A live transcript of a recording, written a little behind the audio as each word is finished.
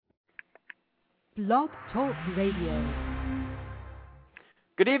Blog Talk Radio.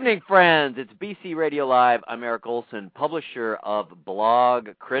 Good evening, friends. It's BC Radio Live. I'm Eric Olsen, publisher of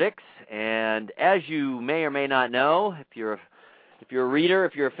Blogcritic. And as you may or may not know, if you're a reader,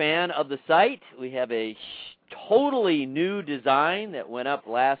 if you're a fan of the site, we have a totally new design that went up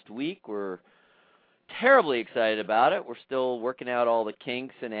last week. We're terribly excited about it. We're still working out all the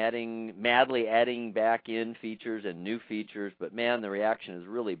kinks and madly adding back in features and new features. But man, the reaction has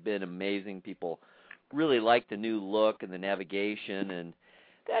really been amazing. People really like the new look and the navigation, and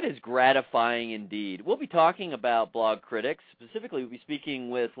that is gratifying indeed. We'll be talking about Blogcritic. Specifically, we'll be speaking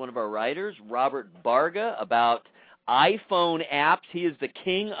with one of our writers, Robert Barga, about iPhone apps. He is the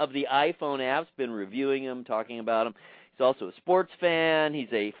king of the iPhone apps, been reviewing them, talking about them. He's also a sports fan.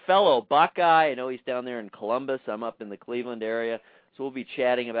 He's a fellow Buckeye. I know he's down there in Columbus. I'm up in the Cleveland area. So we'll be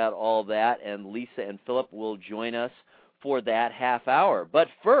chatting about all that, and Lisa and Philip will join us for that half hour. But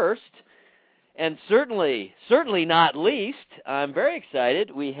first, and certainly not least, I'm very excited.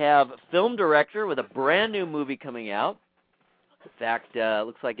 We have a film director with a brand new movie coming out. In fact,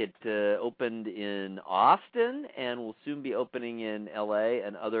 looks like it opened in Austin and will soon be opening in L.A.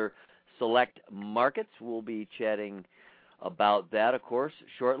 and other select markets. We'll be chatting about that, of course,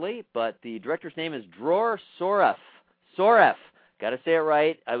 shortly. But the director's name is Dror Soref. Soref. Got to say it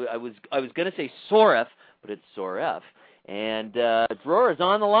right. I was going to say Soref, but it's Soref. And Dror is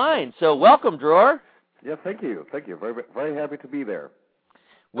on the line. So welcome, Dror. Yeah, thank you. Thank you. Very, very happy to be there.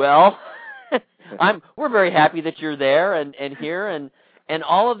 Well, we're very happy that you're there and here and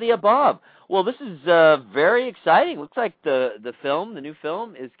all of the above. Well, this is very exciting. Looks like the new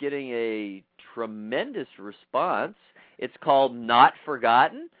film, is getting a tremendous response. It's called Not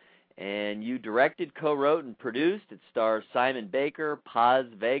Forgotten, and you directed, co-wrote, and produced. It stars Simon Baker, Paz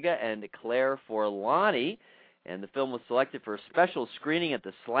Vega, and Claire Forlani. And the film was selected for a special screening at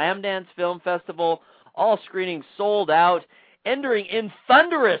the Slamdance Film Festival. All screenings sold out, entering in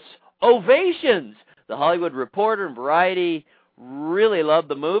thunderous ovations. The Hollywood Reporter and Variety really loved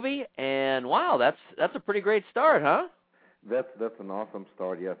the movie, and wow, that's a pretty great start, huh? That's an awesome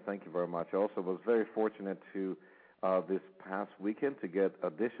start. Yes, thank you very much. I also was very fortunate to this past weekend to get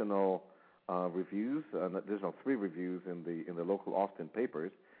additional reviews, an additional 3 reviews in the local Austin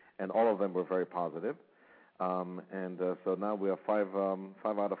papers, and all of them were very positive. So now we have 5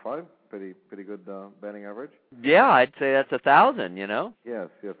 out of 5. Pretty good batting average. Yeah, I'd say that's 1,000. You know. Yes,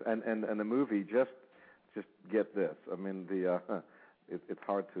 and the movie just get this. I mean it's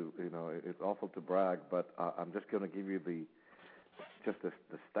hard to it's awful to brag, but I'm just going to give you the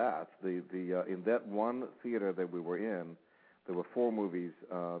stats. In that one theater that we were in, there were 4 movies.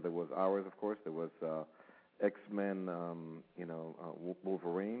 There was ours, of course. There was X-Men,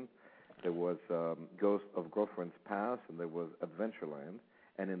 Wolverine. There was Ghost of Girlfriend's Past, and there was Adventureland.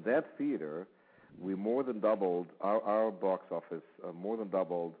 And in that theater, we more than doubled our box office, more than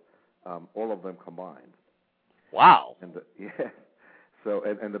doubled all of them combined. Wow! And so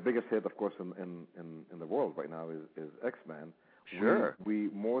and the biggest hit, of course, in the world right now is X-Men. Sure. We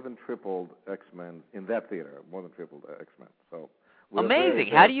more than tripled X-Men in that theater. More than tripled X-Men. So amazing.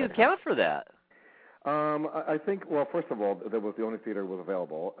 How do you account for that? I think, well, first of all, that was the only theater that was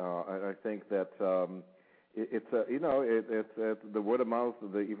available. I think that it's the word of mouth.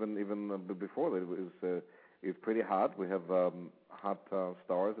 Even before that, is pretty hot. We have hot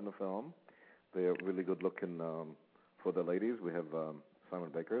stars in the film. They're really good looking for the ladies. We have Simon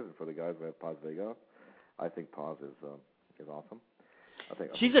Baker, and for the guys we have Paz Vega. I think Paz is awesome.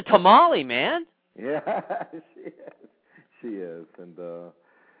 She's a tamale, man. Yeah, she is, and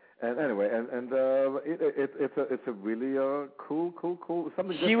anyway, it's a really cool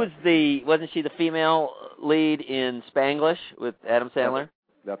something. She wasn't she the female lead in Spanglish with Adam Sandler?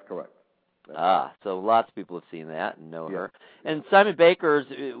 That's correct. So lots of people have seen that and know her. And Simon Baker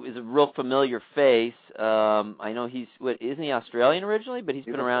is a real familiar face. I know isn't he Australian originally? But he's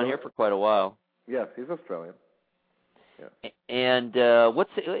been around here for quite a while. Yes, he's Australian. Yeah. And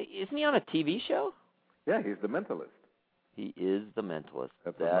isn't he on a TV show? Yeah, he's The Mentalist. He is The Mentalist.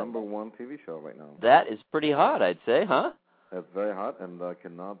 That's the number 1 TV show right now. That is pretty hot, I'd say, huh? That's very hot, and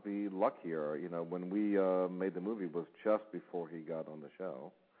cannot be luckier. When we made the movie, it was just before he got on the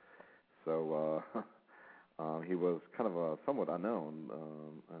show, so he was kind of somewhat unknown.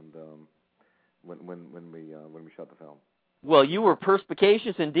 When we shot the film. Well, you were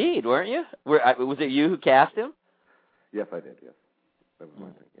perspicacious indeed, weren't you? Was it you who cast him? Yes, I did. Yes, that was my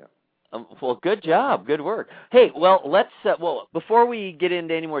thing. Yeah. Well, good job. Good work. Hey, well, let's before we get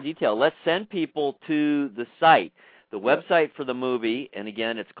into any more detail, let's send people to the site, the website for the movie, and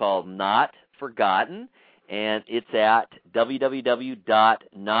again, it's called Not Forgotten, and it's at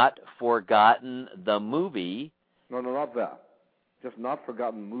www.notforgottenthemovie. No, not that. Just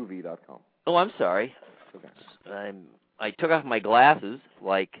notforgottenmovie.com. Oh, I'm sorry. Okay. I took off my glasses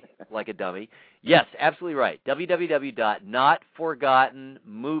like a dummy. Yes, absolutely right.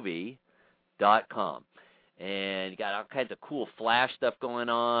 www.notforgottenmovie.com. And you got all kinds of cool flash stuff going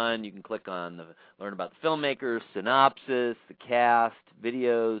on. You can click on learn about the filmmakers, synopsis, the cast,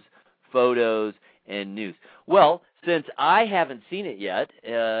 videos, photos, and news. Well, since I haven't seen it yet,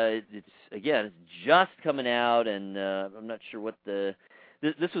 it's just coming out, and I'm not sure what this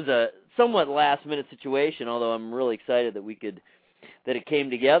was a somewhat last-minute situation, although I'm really excited that it came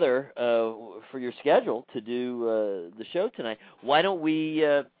together for your schedule to do the show tonight. Why don't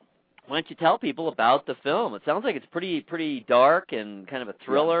you tell people about the film? It sounds like it's pretty dark and kind of a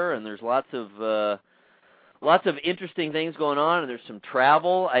thriller, and there's lots of interesting things going on, and there's some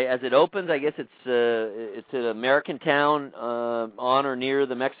travel. As it opens, I guess it's an American town on or near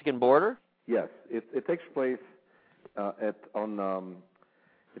the Mexican border. Yes, it takes place on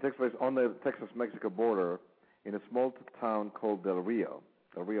the Texas-Mexico border in a small town called Del Rio,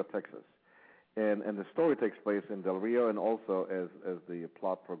 Texas. And the story takes place in Del Rio, and also as the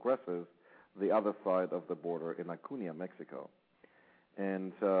plot progresses, the other side of the border in Acuña, Mexico.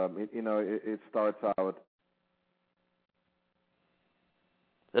 And it starts out.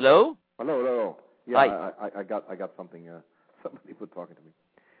 Hello. Yeah, hi. I got something. Somebody was talking to me.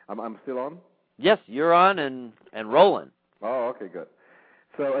 I'm still on. Yes, you're on and rolling. Oh, okay, good.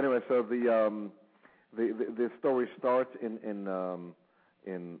 So anyway, the story starts in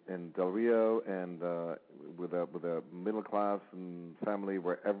Del Rio, and with a middle class and family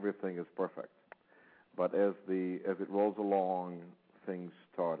where everything is perfect. But as it rolls along, things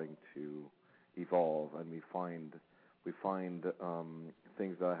starting to evolve, and we find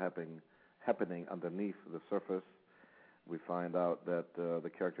things that are happening underneath the surface. We find out that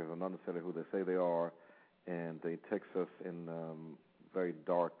the characters are not necessarily who they say they are, and it takes us in very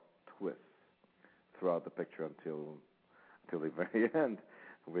dark twists throughout the picture until the very end,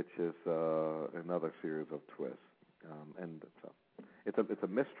 which is another series of twists. And it's a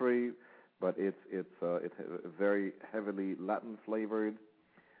mystery, but it's very heavily Latin flavored,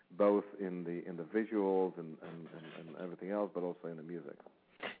 both in the visuals and everything else, but also in the music.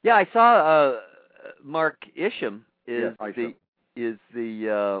 Yeah, I saw Mark Isham did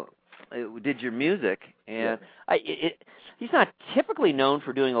your music, and he's not typically known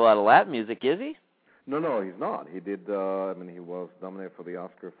for doing a lot of Latin music, is he? No, he's not. He did. He was nominated for the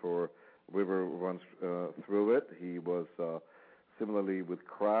Oscar for River Runs Through It. He was similarly with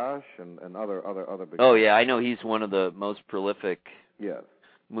Crash and other big. Oh yeah, I know he's one of the most prolific. Yes.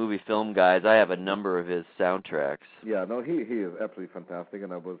 Movie film guys. I have a number of his soundtracks. Yeah, no, he is absolutely fantastic,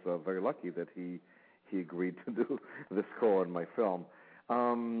 and I was very lucky that he agreed to do the score in my film.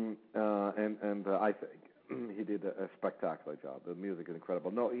 And I think he did a spectacular job. The music is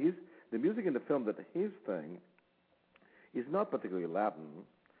incredible. No, the music in the film, that his thing is not particularly Latin.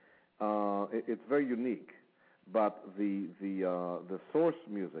 It's very unique, but the source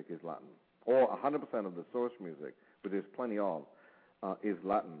music is Latin, or 100% of the source music, which there's plenty of. Is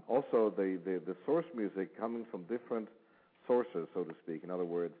Latin. Also, the source music coming from different sources, so to speak. In other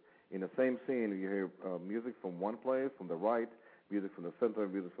words, in the same scene, you hear music from one place, from the right, music from the center,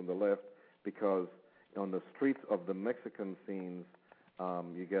 music from the left, because on the streets of the Mexican scenes,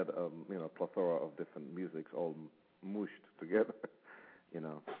 you get a plethora of different musics all mushed together.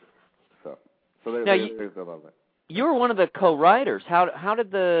 So there's a lot of that. You were one of the co-writers. How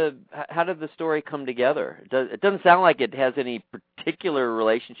did the story come together? It doesn't sound like it has any particular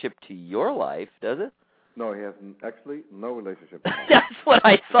relationship to your life, does it? No, he has actually no relationship. That's what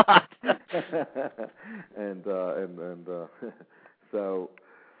I thought. So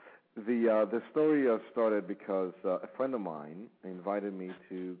the story started because a friend of mine invited me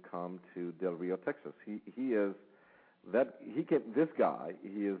to come to Del Rio, Texas. He is the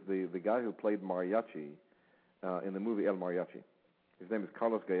guy who played mariachi in the movie El Mariachi. His name is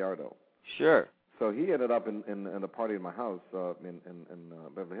Carlos Gallardo. Sure. So he ended up in a party in my house in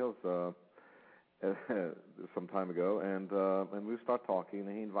Beverly Hills some time ago, and we start talking,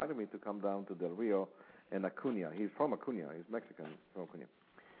 and he invited me to come down to Del Rio and Acuña. He's from Acuña. He's Mexican, from Acuña.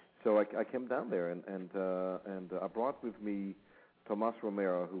 So I came down there, and I brought with me Tomas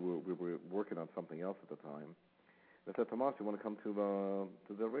Romero, who we were working on something else at the time. I said, Tomas, you want to come to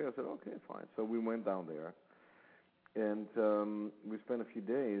Del Rio? I said, okay, fine. So we went down there. And we spent a few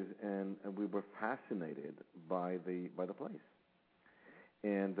days, and we were fascinated by the place.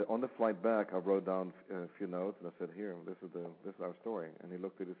 And on the flight back, I wrote down a few notes, and I said, "Here, this is our story." And he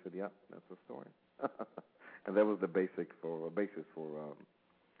looked at it and said, "Yeah, that's the story." and that was the basis for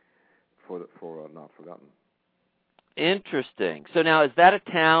Not Forgotten. Interesting. So now, is that a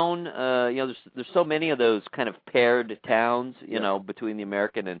town? There's so many of those kind of paired towns, between the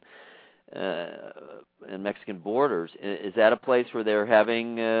American and Mexican borders. Is that a place where they're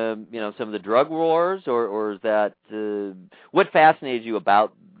having, some of the drug wars, or is that what fascinated you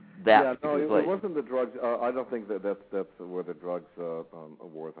about that? Yeah, no, place? It wasn't the drugs. I don't think that's where the drugs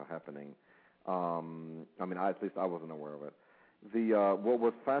wars are happening. At least I wasn't aware of it. What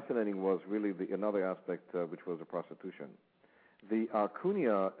was fascinating was really another aspect, which was the prostitution. The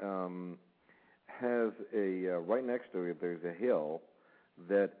Cunha has right next to it. There's a hill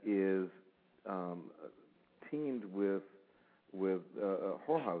that is teamed with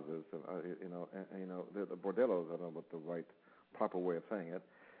whorehouses. The bordellos. I don't know what the proper way of saying it.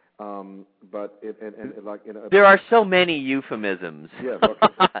 But there are so many euphemisms. Yes.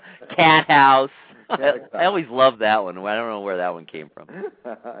 Okay. Cat house. Exactly. I always love that one. I don't know where that one came from.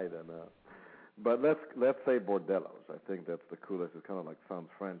 I don't know. But let's say bordellos. I think that's the coolest. It kind of sounds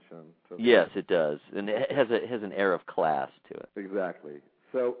French yes, it does, and it has an air of class to it. Exactly.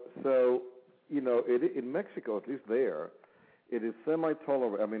 So in Mexico, at least there, it is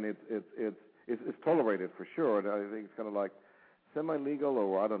semi-tolerated. It's tolerated for sure. And I think it's kind of semi-legal,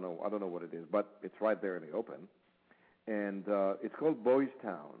 or I don't know what it is, but it's right there in the open, and it's called Boys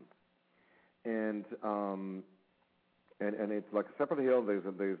Town, and it's like a separate hill. There's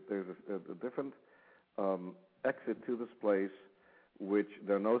a different exit to this place, which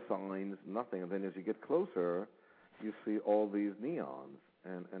there are no signs, nothing, and then as you get closer, you see all these neons,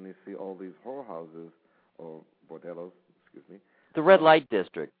 and you see all these whorehouses or bordellos, excuse me. The red light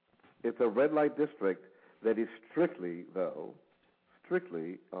district. It's a red light district that is strictly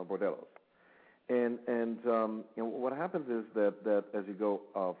bordellos, and what happens is that as you go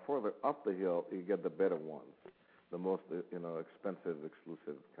further up the hill, you get the better ones, the most expensive,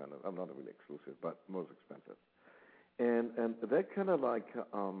 exclusive kind of. I'm not really exclusive, but most expensive, and that kind of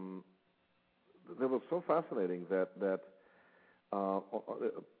that was so fascinating that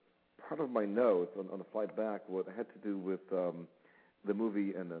part of my notes on the flight back had to do with the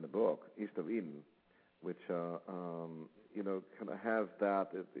movie and the book East of Eden, which kind of has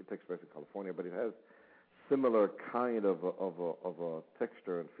that. It takes place in California, but it has similar kind of a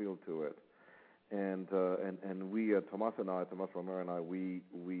texture and feel to it. And we, Tomas Romero and I, we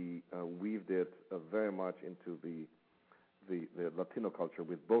weaved it very much into the Latino culture,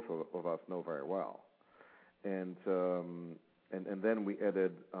 which both of us know very well. And then we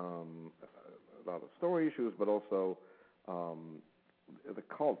added a lot of story issues, but also the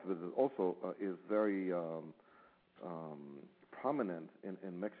cult that also is very prominent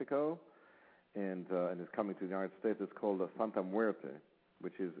in Mexico, and is coming to the United States. It's called Santa Muerte,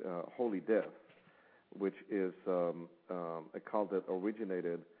 which is Holy Death, which is a cult that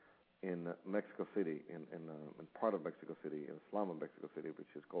originated in Mexico City, in part of Mexico City, in slum of Mexico City,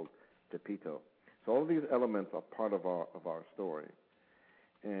 which is called Tepito. So all these elements are part of our story,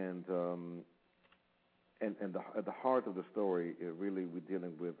 and at the heart of the story, really, we're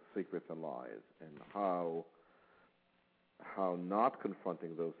dealing with secrets and lies, and how not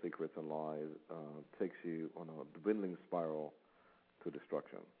confronting those secrets and lies takes you on a dwindling spiral to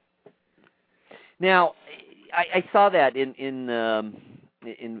destruction. Now, I saw that in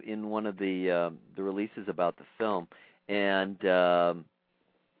one of the releases about the film, and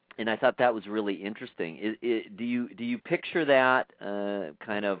I thought that was really interesting. Do you picture that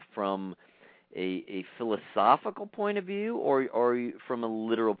kind of from a philosophical point of view, or from a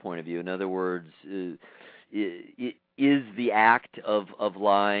literal point of view? In other words, is the act of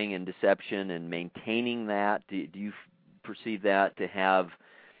lying and deception and maintaining that, do you perceive that to have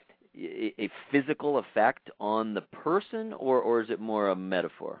a physical effect on the person, or is it more a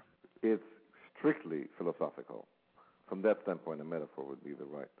metaphor? It's strictly philosophical. From that standpoint, a metaphor would be the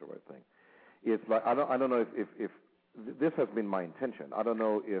right thing. It's like I don't know if this has been my intention. I don't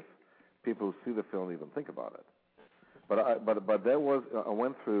know if people who see the film even think about it. But there was I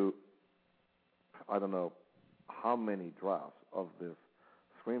went through I don't know how many drafts of this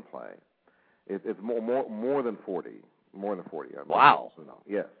screenplay. It's more than 40. More than 40. Wow.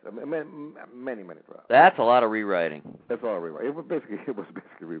 Yes, many drafts. That's a lot of rewriting. That's a lot of rewriting. It was basically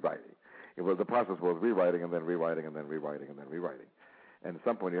rewriting. The process was rewriting and then rewriting and then rewriting and then rewriting. And at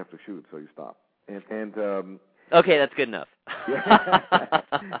some point you have to shoot, so you stop. And okay, that's good enough. Yeah.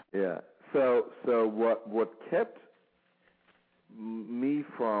 Yeah. So what kept me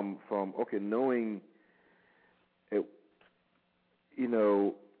from knowing it,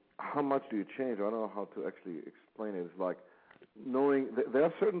 how much do you change? I don't know how to actually explain it. It's like knowing there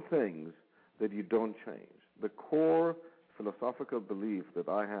are certain things that you don't change. The core philosophical belief that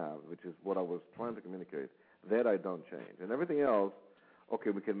I have, which is what I was trying to communicate, that I don't change. And everything else,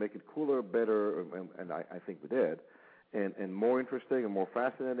 okay, we can make it cooler, better, and I think we did, and more interesting and more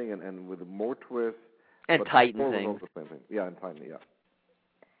fascinating and with more twists. And tighten things. Yeah, and tighten, yeah.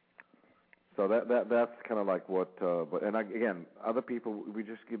 So that's kind of like what, again, other people, we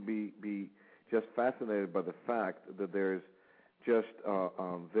just could be just fascinated by the fact that there's just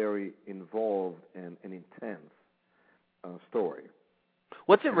very involved and intense story.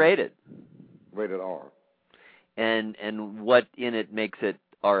 What's it rated? Rated R. And what in it makes it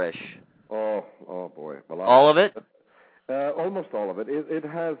R-ish? Oh boy. Well, all of it? Almost all of it. It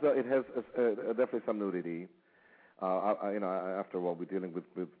has definitely some nudity. After all, we're dealing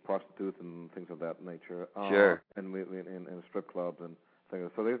with prostitutes and things of that nature. Sure. And we in strip clubs and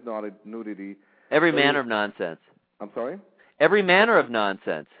things. So there's not a nudity. Every manner of nonsense. I'm sorry? Every manner of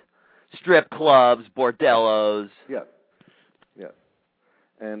nonsense. Strip clubs, bordellos. Yes.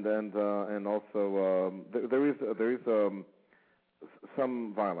 And also there is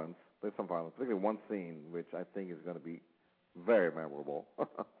some violence. There's some violence. Particularly one scene which I think is going to be very memorable.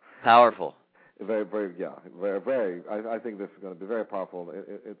 Powerful. Very, very, yeah, very, very. I think this is going to be very powerful.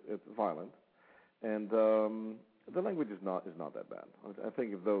 It's violent, and the language is not that bad. I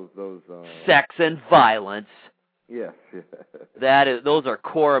think if those sex and violence. Yes. Those are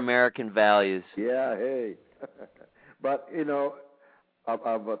core American values. Yeah. Hey. But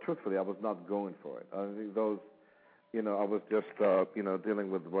truthfully, I was not going for it. I think those, I was just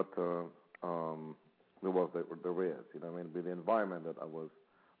dealing with what there is. With the environment that I was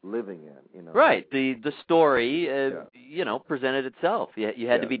living in, Right. The story, presented itself. You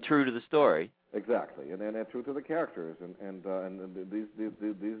had to be true to the story. Exactly, and true to the characters, and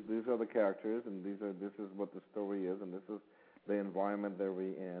these are the characters, and this is what the story is, and this is the environment that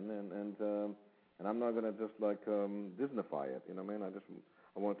we're in, and I'm not gonna just like Disneyfy it. I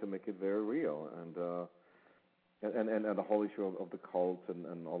want to make it very real, and the whole issue of the cults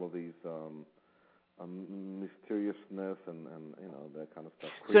and all of these. Mysteriousness and that kind of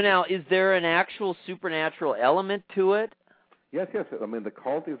stuff. So now, is there an actual supernatural element to it? Yes. The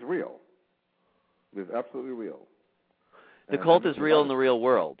cult is real. It's absolutely real. The cult is real in the real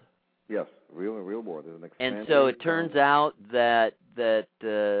world. Yes, real in the real world. And so it turns out that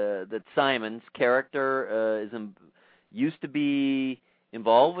Simon's character used to be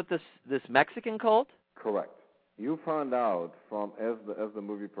involved with this Mexican cult. Correct. You find out as the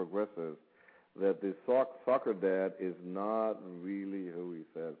movie progresses that the soccer dad is not really who he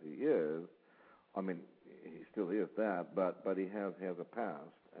says he is. He still is that, but he has a past,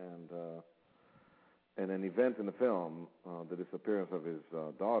 and an event in the film, the disappearance of his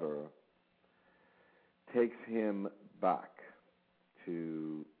daughter, takes him back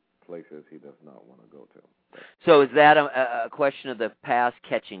to places he does not want to go to. So is that a question of the past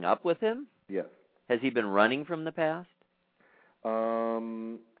catching up with him? Yes. Has he been running from the past?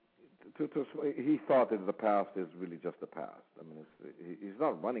 He thought that the past is really just the past. He's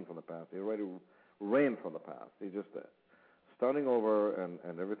not running from the past. He already ran from the past. He's just starting over,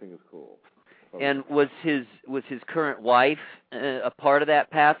 and everything is cool. So, and was his current wife a part of that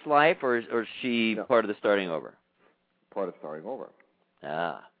past life, or is she part of the starting over? Part of starting over.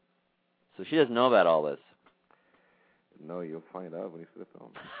 Ah, so she doesn't know about all this. No, you'll find out when you see the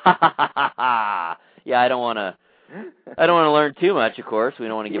film. Yeah, I don't want to learn too much, of course. We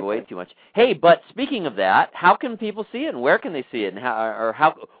don't want to give away too much. Hey, but speaking of that, how can people see it, and where can they see it, and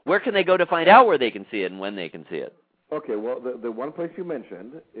where can they go to find out where they can see it and when they can see it? Okay, well, the one place you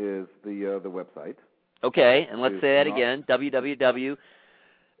mentioned is the website. Okay, and let's say that again,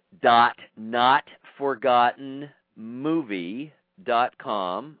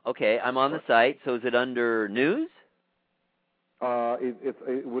 www.notforgottenmovie.com. Okay, I'm on the site. So is it under news?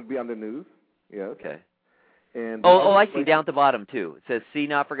 It would be under news, yes. Okay. And I see down at the bottom too. It says "See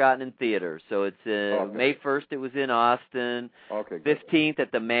Not Forgotten in Theaters." So it's May 1st. It was in Austin. Okay. 15th at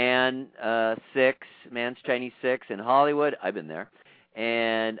the Man's Chinese 6 in Hollywood. I've been there.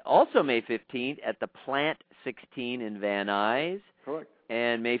 And also May 15th at the Plant 16 in Van Nuys. Correct.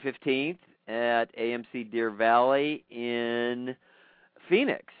 And May 15th at AMC Deer Valley in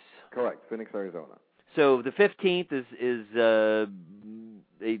Phoenix. Correct, Phoenix, Arizona. So the 15th is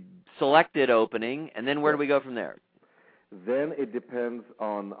a selected opening, and then where do we go from there? Then it depends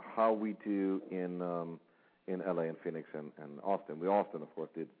on how we do in LA and Phoenix and Austin. Austin, of course,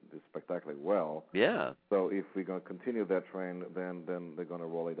 did spectacularly well. Yeah. So if we're going to continue that trend, then they're going to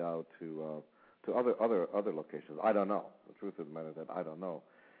roll it out to other locations. I don't know. The truth of the matter is that I don't know.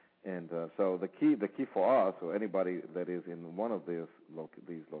 And so the key for us, or anybody that is in one of these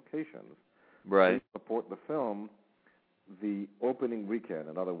locations, Right. We support the film the opening weekend.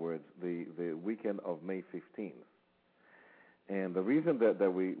 In other words, the weekend of May 15th. And the reason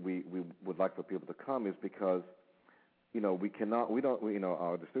that we would like for people to come is because,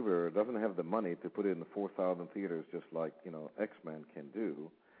 our distributor doesn't have the money to put it in the 4,000 theaters just like, X-Men can do,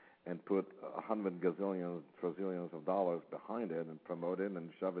 and put 100 gazillions, trillions of dollars behind it and promote it and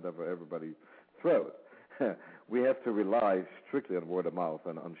shove it over everybody's throat. We have to rely strictly on word of mouth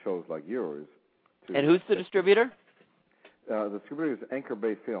and on shows like yours. And who's the distributor? The distributor is Anchor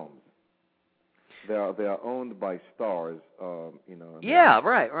Bay Films. They are owned by Stars, Yeah,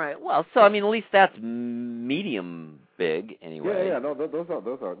 right. Well, so at least that's medium big anyway. Yeah. No, those are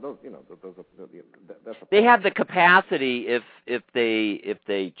that's. They have the capacity if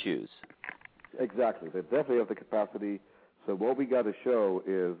they choose. Exactly, they definitely have the capacity. So what we got to show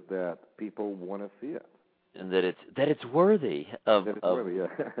is that people want to see it, and that it's worthy of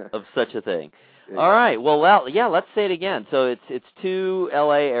of such a thing. Yeah. All right. Well, yeah. Let's say it again. So it's 2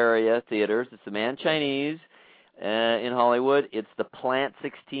 L.A. area theaters. It's the Man Chinese in Hollywood. It's the Plant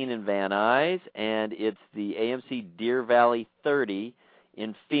 16 in Van Nuys, and it's the AMC Deer Valley 30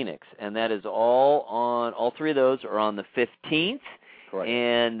 in Phoenix. And that is all 3 of those are on the 15th. Correct.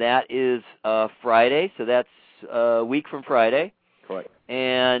 And that is Friday. So that's a week from Friday. Correct.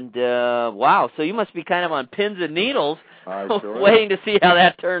 And wow, so you must be kind of on pins and needles, sure waiting to see how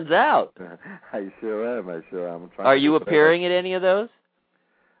that turns out. I sure am. Are you appearing at any of those?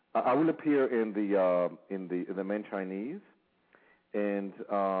 I will appear in the Man Chinese, and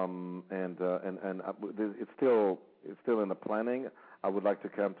it's still in the planning. I would like to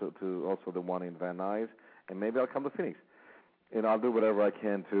come to also the one in Van Nuys, and maybe I'll come to Phoenix, and I'll do whatever I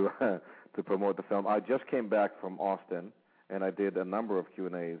can to promote the film. I just came back from Austin. And I did a number of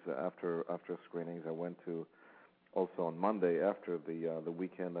Q&As after screenings. I went to also on Monday after the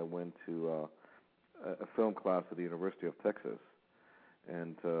weekend. I went to a film class at the University of Texas,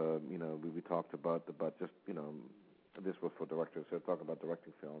 and we talked about just this was for directors. So I talked about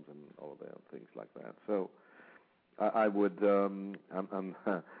directing films and all of that things like that. So I'm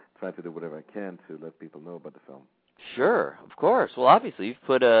trying to do whatever I can to let people know about the film. Sure, of course. Well, obviously you've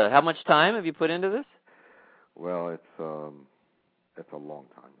put how much time have you put into this? Well, it's a long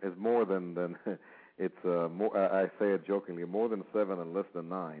time. It's more than it's more. I say it jokingly, more than 7 and less than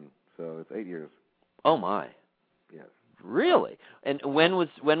 9. So it's 8 years. Oh my! Yes. Really? And when was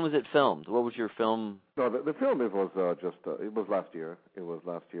it filmed? What was your film? No, the film it was last year. It was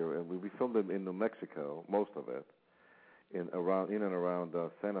last year, and we filmed it in New Mexico, most of it, in and around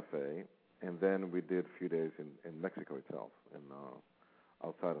Santa Fe, and then we did a few days in Mexico itself,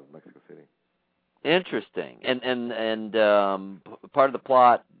 outside of Mexico City. Interesting. And part of the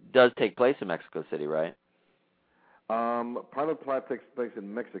plot does take place in Mexico City, right? Part of the plot takes place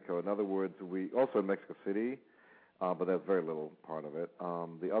in Mexico. In other words, we also in Mexico City, but that's very little part of it.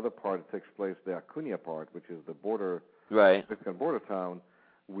 The other part takes place, the Acuña part, which is the border, right? Mexican border town.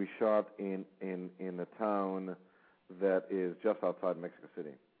 We shot in a town that is just outside Mexico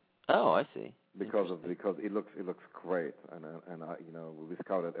City. Oh, I see. Because it looks great, and we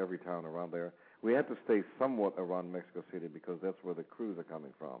scouted every town around there. We had to stay somewhat around Mexico City because that's where the crews are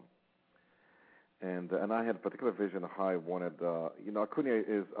coming from. And I had a particular vision of how I wanted, Acuña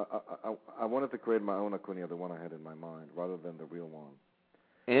is, I wanted to create my own Acuña, the one I had in my mind, rather than the real one.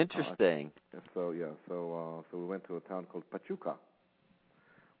 Interesting. So we went to a town called Pachuca,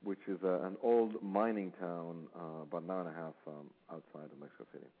 which is an old mining town, about an hour and a half outside of Mexico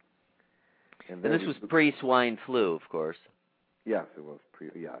City. And this was pre-swine flu, of course. Yes, it was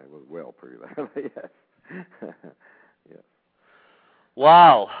it was well pre that. Yes. Yes.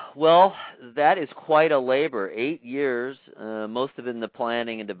 Wow. Well, that is quite a labor. 8 years, most of it in the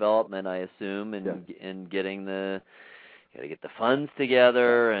planning and development, I assume, and getting got to get the funds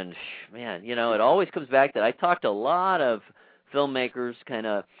together. And man, it always comes back that I talked to a lot of filmmakers, kind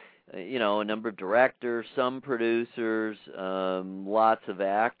of, a number of directors, some producers, lots of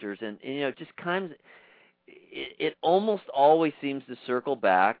actors, and just kind of, it almost always seems to circle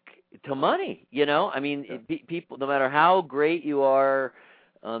back to money. People, no matter how great you are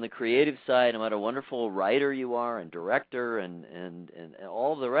on the creative side, no matter how wonderful writer you are and director and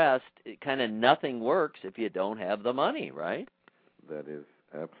all the rest, kind of nothing works if you don't have the money, right? That is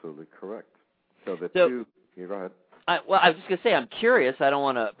absolutely correct. So go ahead. I was just gonna say, I'm curious. I don't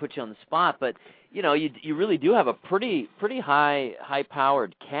want to put you on the spot, but you really do have a pretty high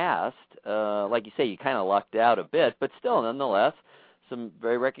powered cast. Like you say, you kind of lucked out a bit, but still, nonetheless, some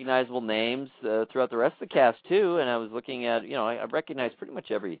very recognizable names throughout the rest of the cast too. And I was looking at, I recognize pretty much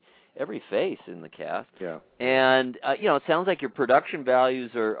every face in the cast. Yeah. And it sounds like your production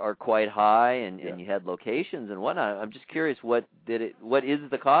values are quite high, and you had locations and whatnot. I'm just curious, what is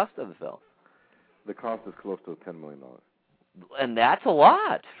the cost of the film? The cost is close to $10 million. And that's a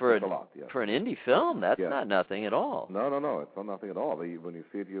lot for a lot, yeah. for an indie film. That's not nothing at all. No, it's not nothing at all. When you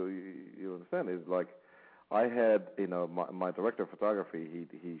see it, you understand. It's like I had, my director of photography.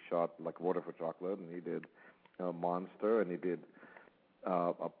 He shot like Water for Chocolate, and he did Monster, and he did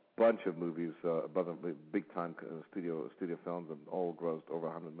a bunch of movies, big time studio films, and all grossed over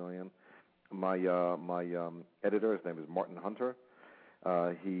 $100 million. My editor, his name is Martin Hunter.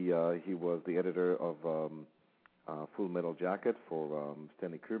 He was the editor of Full Metal Jacket for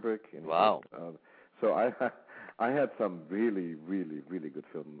Stanley Kubrick. And wow! So I had some really, really, really good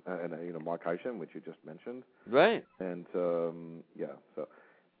film, and Mark Isham, which you just mentioned. Right. And So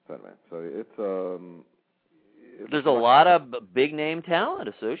anyway, so it's there's a lot of big name talent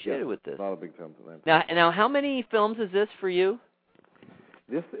associated with this. A lot of big talent. Now, how many films is this for you?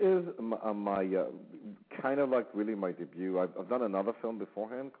 This is my kind of like really my debut. I've done another film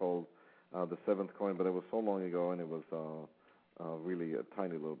beforehand called The Seventh Coin, but it was so long ago, and it was really a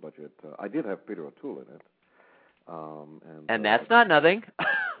tiny little budget. I did have Peter O'Toole in it. And that's not nothing.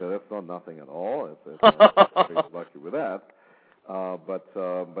 So that's not nothing at all. I'm pretty lucky with that. But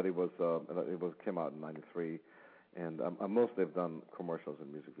it came out in '93, and I mostly have done commercials and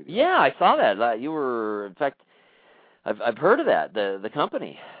music videos. Yeah, I saw that. You were, in fact, I've heard of that, the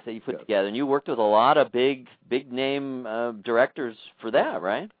company that you put together, and you worked with a lot of big name directors for that,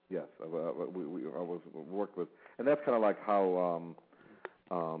 right? Yes, I was worked with, and that's kind of like how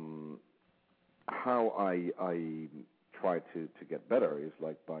I try to get better is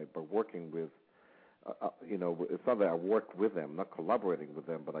like by working with, it's not that I work with them, not collaborating with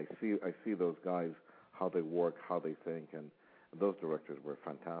them, but I see those guys, how they work, how they think, and those directors were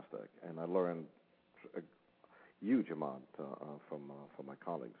fantastic, and I learned a huge amount from my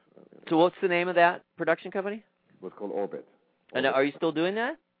colleagues. So what's the name of that production company? It was called Orbit. And are you still doing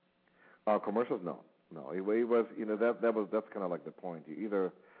that? Commercials? No. It was, that's kind of like the point. You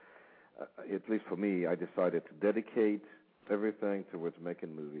either, at least for me, I decided to dedicate everything towards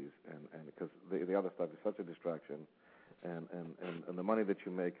making movies, and because the other stuff is such a distraction, and the money that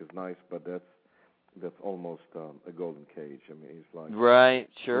you make is nice, but that's almost a golden cage. I mean, it's like right,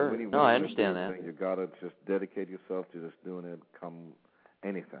 sure. When I understand that. You gotta just dedicate yourself to just doing it, come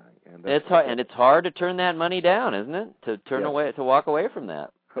anything. And it's hard, and it's hard to turn that money down, isn't it? To turn away, to walk away from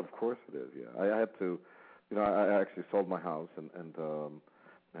that. Of course it is. Yeah, I had to. I actually sold my house and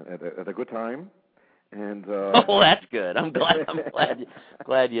at a good time. And oh, that's good. I'm glad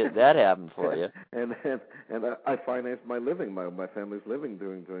that happened for you. And I financed my living, my family's living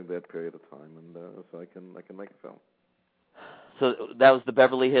during that period of time, and so I can make a film. So that was the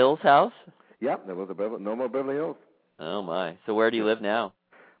Beverly Hills house? Yeah, that was no more Beverly Hills. Oh my! So where do you live now?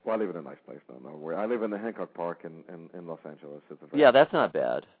 Well, I live in a nice place now. Where I live in the Hancock Park in Los Angeles. That's not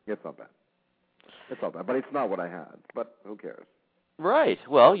bad. It's not bad. It's not bad, but it's not what I had. But who cares? Right.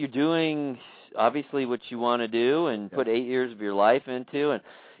 Well, you're doing obviously what you want to do and put 8 years of your life into, and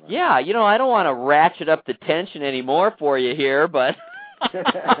I don't want to ratchet up the tension anymore for you here, but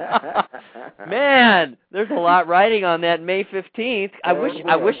man, there's a lot riding on that May 15th. I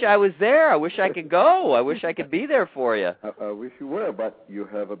wish I was there. I wish I could go. I wish I could be there for you. I wish you were, but you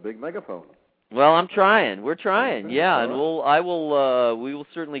have a big megaphone. Well, I'm trying. We're trying. Yeah, and we will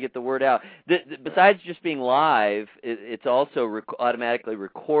certainly get the word out. Besides just being live, it's also automatically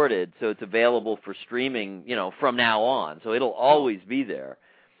recorded, so it's available for streaming, from now on. So it'll always be there.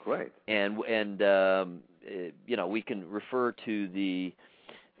 Great. And we can refer to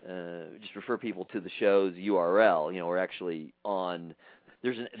just refer people to the show's URL. We're actually on.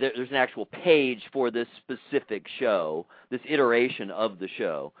 There's an actual page for this specific show, this iteration of the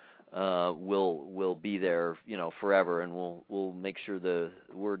show. Will be there, forever, and we'll make sure the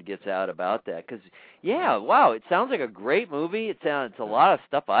word gets out about that. Because, it sounds like a great movie. It's a lot of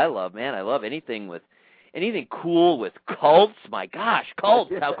stuff I love, man. I love anything cool with cults. My gosh,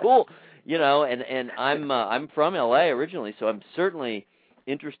 cults! How cool, And I'm from LA originally, so I'm certainly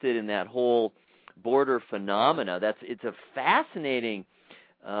interested in that whole border phenomena. It's a fascinating.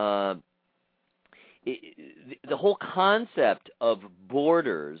 The whole concept of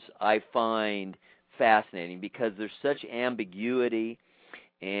borders I find fascinating because there's such ambiguity,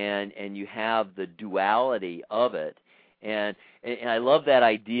 and you have the duality of it, and I love that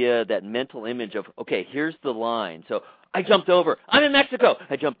idea, that mental image of, okay, here's the line. So I jumped over. I'm in Mexico.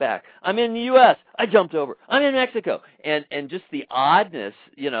 I jumped back. I'm in the U.S. I jumped over. I'm in Mexico. And just the oddness,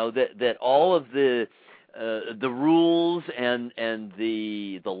 that all of the rules and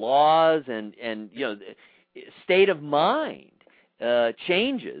the laws and state of mind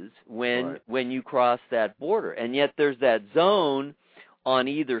changes when you cross that border. And yet there's that zone on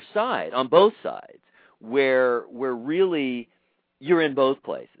either side, on both sides, where really you're in both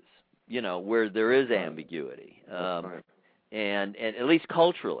places, where there is ambiguity. And at least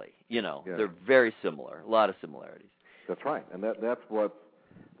culturally, they're very similar, a lot of similarities. That's right. And that's what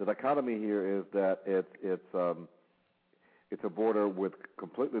the dichotomy here is, that it's a border with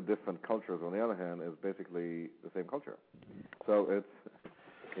completely different cultures. On the other hand, is basically the same culture. So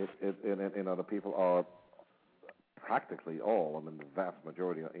the people are practically all, I mean, the vast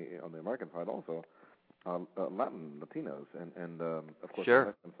majority on the American side also, Latin, Latinos, and of course the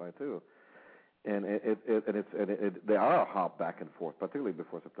Mexican side too. And they are a hop back and forth, particularly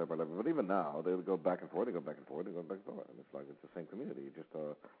before September 11th. But even now, they go back and forth, they go back and forth, they go back and forth. And it's like it's the same community. Just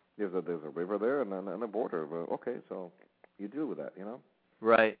there's a river there and a border. But okay, so you deal with that,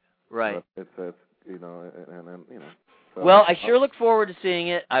 Right. But it's So, well, I sure look forward to seeing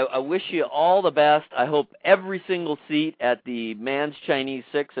it. I wish you all the best. I hope every single seat at the Mann's Chinese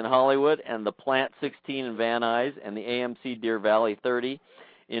 6 in Hollywood and the Plant 16 in Van Nuys and the AMC Deer Valley 30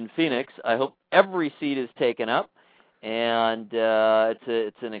 in Phoenix, I hope every seat is taken up. And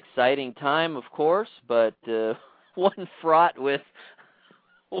it's an exciting time, of course, but one fraught with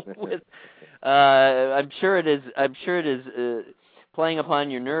I'm sure it is playing upon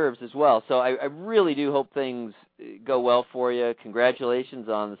your nerves as well. So I really do hope things go well for you. Congratulations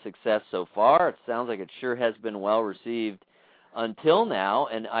on the success so far. It sounds like it sure has been well received until now,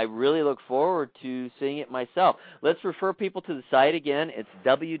 and I really look forward to seeing it myself. Let's refer people to the site again. It's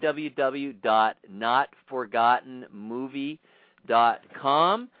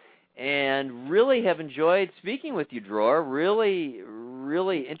www.notforgottenmovie.com, and really have enjoyed speaking with you, Dror. Really,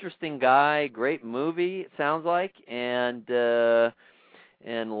 really interesting guy. Great movie, it sounds like, and a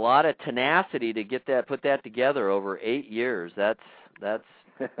lot of tenacity to put that together over 8 years. That's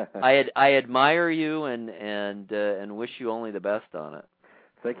I admire you and wish you only the best on it.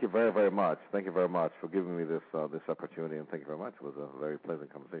 Thank you very, very much. Thank you very much for giving me this opportunity, and thank you very much. It was a very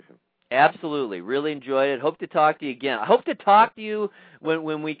pleasant conversation. Absolutely, really enjoyed it. Hope to talk to you again. I hope to talk to you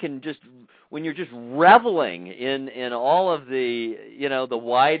when you're just reveling in all of the the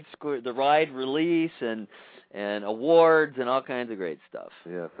wide release and awards and all kinds of great stuff.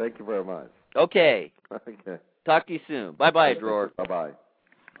 Yeah, thank you very much. Okay. Okay. Talk to you soon. Bye-bye, Dror. Bye-bye.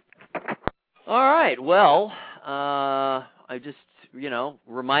 All right. Well, I just,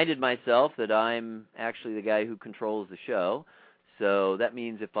 reminded myself that I'm actually the guy who controls the show. So that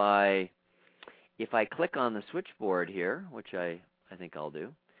means if I click on the switchboard here, which I think I'll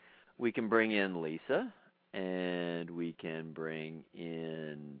do, we can bring in Lisa, and we can bring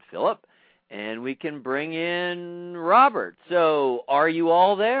in Philip, and we can bring in Robert. So are you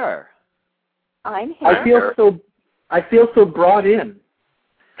all there? I'm here. I feel so brought in.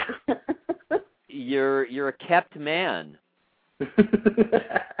 You're a kept man.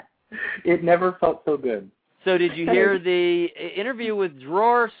 It never felt so good. So did you hear the interview with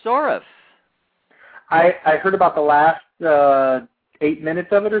Dror Soref? I heard about the last 8 minutes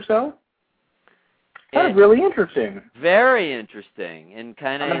of it or so. That was really interesting. Very interesting, and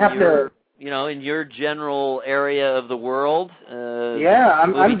kind of in your general area of the world. Yeah,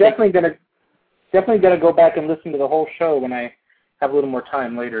 I'm definitely gonna go back and listen to the whole show when I have a little more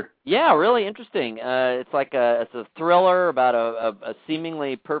time later. Yeah, really interesting. It's like it's a thriller about a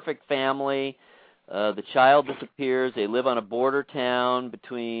seemingly perfect family. The child disappears. They live on a border town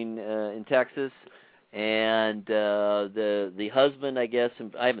in Texas, and the husband, I guess,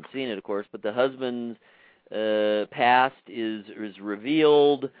 I haven't seen it, of course, but the husband's past is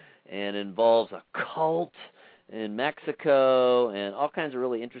revealed and involves a cult in Mexico and all kinds of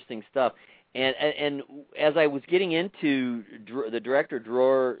really interesting stuff. And as I was getting into the director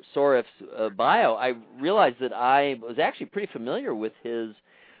Dror Soref's bio, I realized that I was actually pretty familiar with the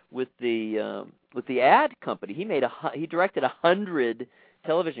ad company. He directed 100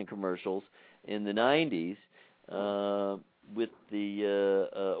 television commercials in the 90s with the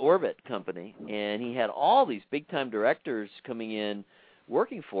Orbit company, and he had all these big time directors coming in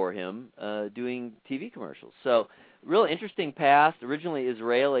working for him doing TV commercials. So real interesting past. Originally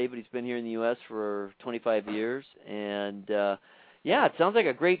Israeli, but he's been here in the U.S. for 25 years. And, yeah, it sounds like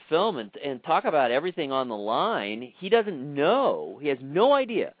a great film. And talk about everything on the line. He doesn't know. He has no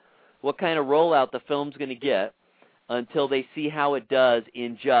idea what kind of rollout the film's going to get until they see how it does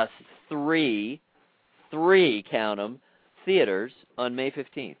in just 3 3, count them, theaters on May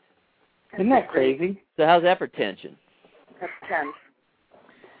 15th. Isn't that crazy? So how's that for tension? That's tense.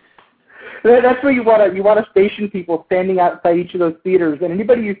 That's where you want to station people standing outside each of those theaters, and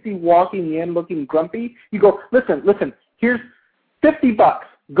anybody you see walking in looking grumpy, you go, listen, here's $50.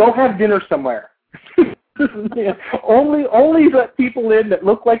 Go have dinner somewhere. only let people in that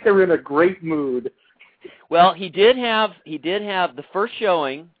look like they're in a great mood. Well, he did have the first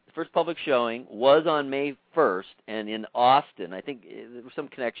showing. The first public showing was on May 1st, and in Austin. I think there was some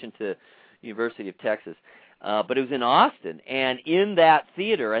connection to University of Texas. But it was in Austin, and in that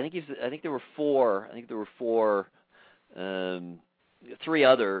theater, I think there were 4. I think there were 3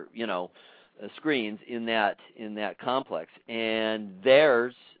 other, screens in that complex, and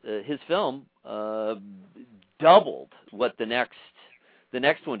his film doubled what the next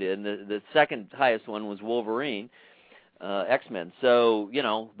one did. And the second highest one was Wolverine, X-Men. So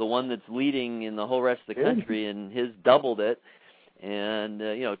the one that's leading in the whole rest of the country, and his doubled it, and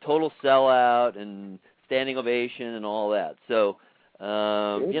total sellout and standing ovation and all that. So,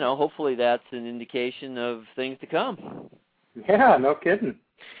 hopefully that's an indication of things to come. Yeah, no kidding.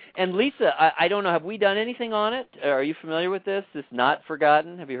 And Lisa, I don't know, have we done anything on it? Are you familiar with this? This Not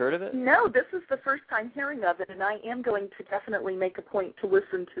Forgotten? Have you heard of it? No, this is the first time hearing of it, and I am going to definitely make a point to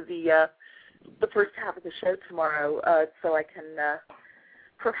listen to the first half of the show tomorrow, so I can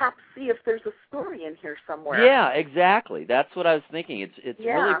perhaps see if there's a story in here somewhere. Yeah, exactly. That's what I was thinking. It's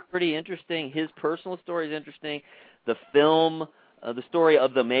really pretty interesting. His personal story is interesting. The film, the story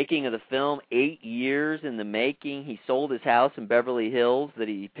of the making of the film, 8 years in the making. He sold his house in Beverly Hills that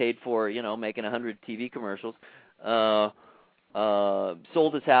he paid for, making 100 TV commercials. Sold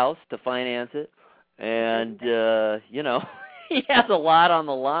his house to finance it. And, he has a lot on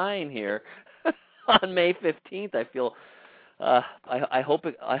the line here on May 15th, I feel. I hope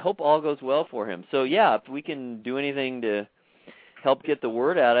all goes well for him. So yeah, if we can do anything to help get the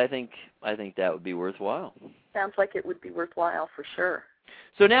word out, I think that would be worthwhile. Sounds like it would be worthwhile for sure.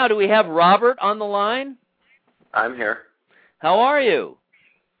 So now, do we have Robert on the line? I'm here. How are you?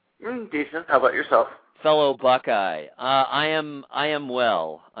 Decent. How about yourself? Fellow Buckeye. I am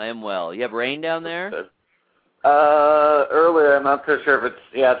well. You have rain down there? Good. Earlier, I'm not so sure if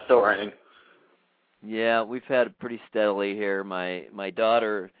it's still raining. Yeah, we've had it pretty steadily here. My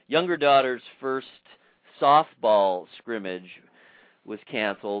younger daughter's first softball scrimmage was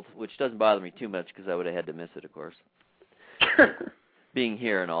canceled, which doesn't bother me too much because I would have had to miss it, of course, being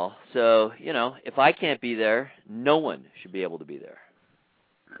here and all. So, if I can't be there, no one should be able to be there.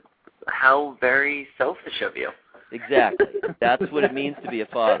 How very selfish of you. Exactly. That's what it means to be a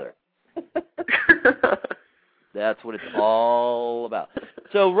father. That's what it's all about.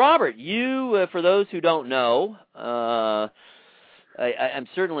 So, Robert, you, for those who don't know, I'm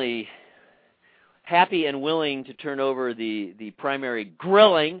certainly happy and willing to turn over the primary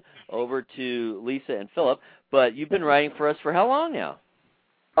grilling over to Lisa and Philip, but you've been writing for us for how long now?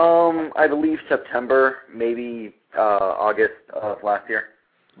 I believe September, maybe August of last year.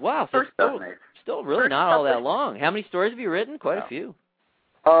 Wow, so still really not all that long. How many stories have you written? Quite a few.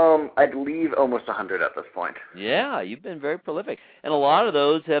 I believe almost 100 at this point. Yeah, you've been very prolific, and a lot of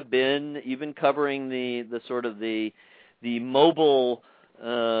those have been even covering the sort of the mobile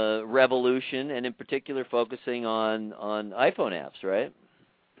revolution, and in particular focusing on iPhone apps, right?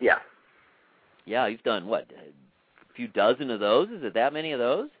 Yeah. Yeah, you've done what? A few dozen of those? Is it that many of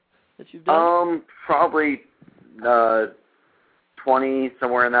those that you've done? Probably 20,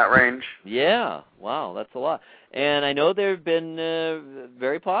 somewhere in that range. Yeah. Wow, that's a lot. And I know they've been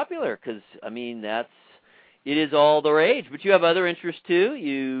very popular because, it is all the rage. But you have other interests, too.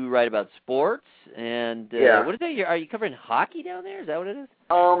 You write about sports. And what is that? Are you covering hockey down there? Is that what it is?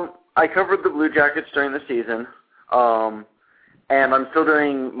 I covered the Blue Jackets during the season. And I'm still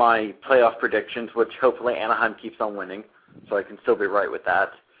doing my playoff predictions, which hopefully Anaheim keeps on winning. So I can still be right with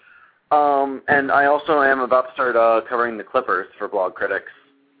that. And I also am about to start covering the Clippers for Blogcritic.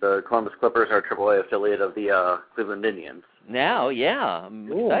 The Columbus Clippers are a AAA affiliate of the Cleveland Indians. Now, yeah, I'm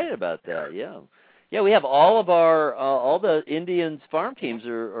excited about that. Yeah, we have all of our all the Indians farm teams,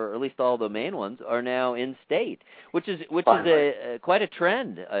 or at least all the main ones, are now in state, which is quite a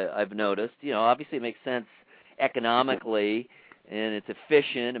trend. I've noticed. Obviously it makes sense economically, and it's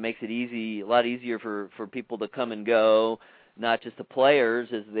efficient. It makes it a lot easier for people to come and go. Not just the players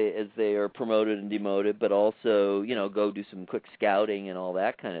as they are promoted and demoted, but also, go do some quick scouting and all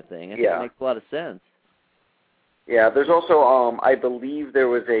that kind of thing. I think it makes a lot of sense. Yeah, there's also, I believe there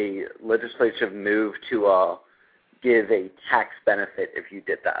was a legislative move to give a tax benefit if you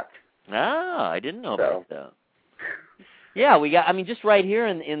did that. Ah, I didn't know about that. Yeah, we got. I mean, just right here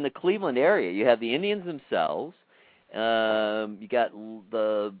in the Cleveland area, you have the Indians themselves. You got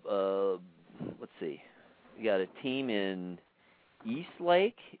the let's see, you got a team in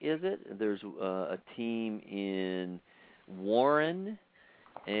Eastlake, is it? There's a team in Warren,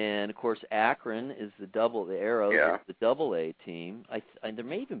 and of course Akron is the Arrows, Yeah. the Double-A team. There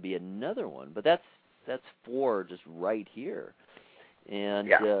may even be another one, but that's 4 just right here.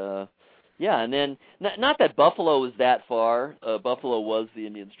 And and then not that Buffalo was that far. Buffalo was the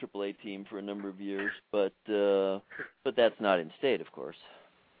Indians' AAA team for a number of years, but that's not in state, of course.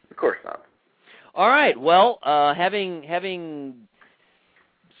 Of course not. All right. Well, having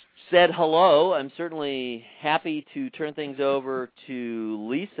said hello, I'm certainly happy to turn things over to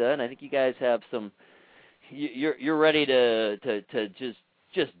Lisa, and I think you guys have some. You're ready to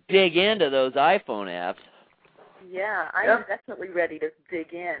just dig into those iPhone apps. Yeah, I am definitely ready to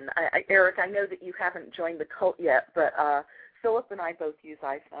dig in. Eric, I know that you haven't joined the cult yet, but Philip and I both use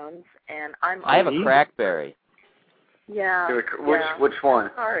iPhones, and I have a Crackberry. Yeah. Which one?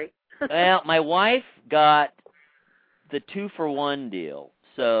 Sorry. Well, my wife got the 2-for-1 deal,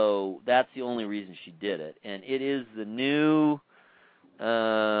 so that's the only reason she did it. And it is the new,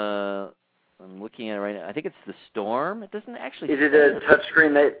 I'm looking at it right now, I think it's the Storm. It doesn't actually... Is it a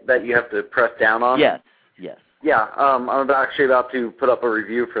touchscreen that you have to press down on? Yes. Yeah, I'm actually about to put up a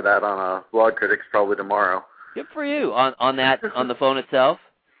review for that on Blogcritic probably tomorrow. Good for you. On the phone itself?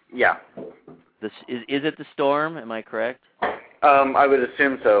 Yeah. Is it the Storm? Am I correct? I would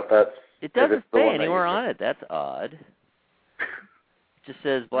assume so. It doesn't say anywhere on it. That's odd. It just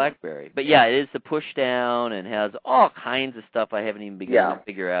says BlackBerry. But yeah, it is the push down and has all kinds of stuff I haven't even begun to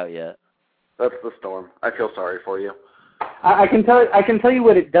figure out yet. That's the Storm. I feel sorry for you. I can tell you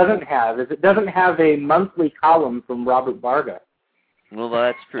what it doesn't have. Is it doesn't have a monthly column from Robert Barga. Well,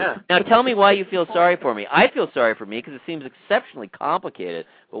 that's true. Yeah. Now, tell me why you feel sorry for me. I feel sorry for me because it seems exceptionally complicated,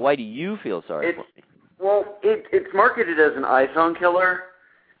 but why do you feel sorry for me? Well, it's marketed as an iPhone killer,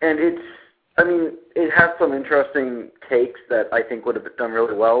 and it has some interesting takes that I think would have done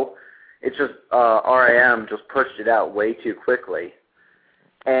really well. It's just RIM just pushed it out way too quickly.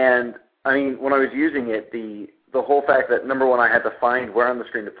 And, I mean, when I was using it, the whole fact that, number one, I had to find where on the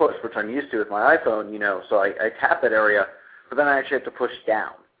screen to push, which I'm used to with my iPhone, so I tap that area, but then I actually have to push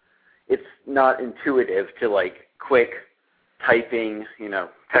down. It's not intuitive to, quick typing,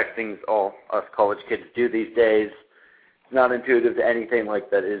 texting's all us college kids do these days. It's not intuitive to anything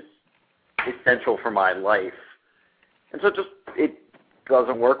that is essential for my life. And so it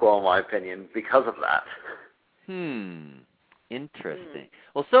doesn't work well, in my opinion, because of that. Interesting.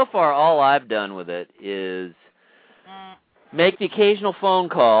 Well, so far, all I've done with it is make the occasional phone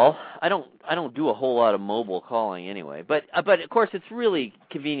call. I don't do a whole lot of mobile calling anyway, but of course it's really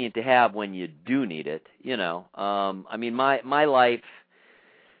convenient to have when you do need it. I mean my life,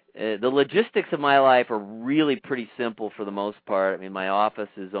 the logistics of my life are really pretty simple for the most part. I mean my office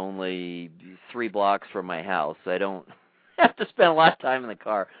is only 3 blocks from my house. I don't have to spend a lot of time in the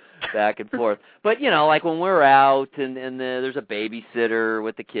car back and forth. But when we're out and there's a babysitter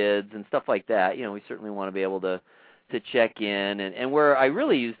with the kids and stuff like that, we certainly want to be able to check in, and where I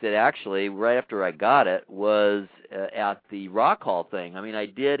really used it actually right after I got it was at the Rock Hall thing. I mean, I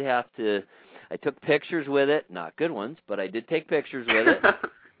took pictures with it, not good ones, but I did take pictures with it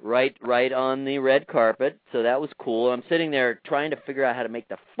right on the red carpet, so that was cool. I'm sitting there trying to figure out how to make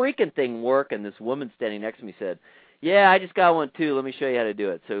the freaking thing work, and this woman standing next to me said, "Yeah, I just got one too. Let me show you how to do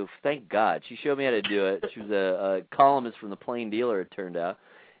it." So thank God she showed me how to do it. She was a columnist from the Plain Dealer, it turned out.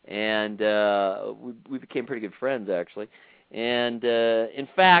 And we became pretty good friends, actually. And in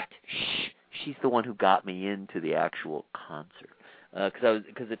fact, she's the one who got me into the actual concert.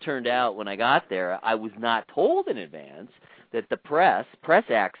 Because it turned out when I got there, I was not told in advance that the press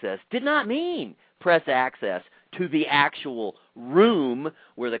access did not mean press access to the actual room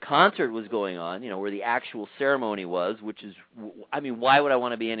where the concert was going on, where the actual ceremony was, which is, I mean, why would I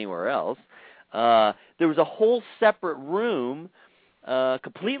want to be anywhere else? There was a whole separate room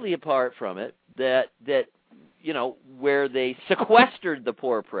completely apart from it, that where they sequestered the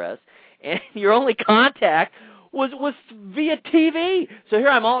poor press, and your only contact was via TV. So here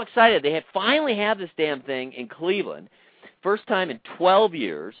I'm all excited. They had finally had this damn thing in Cleveland. First time in 12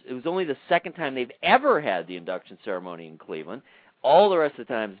 years. It was only the second time they've ever had the induction ceremony in Cleveland. All the rest of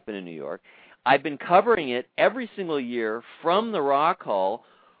the time it's been in New York. I've been covering it every single year from the Rock Hall,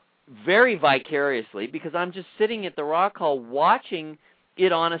 very vicariously, because I'm just sitting at the Rock Hall watching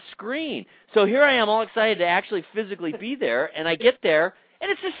it on a screen. So here I am all excited to actually physically be there, and I get there, and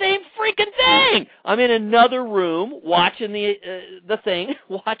it's the same freaking thing! I'm in another room watching the thing,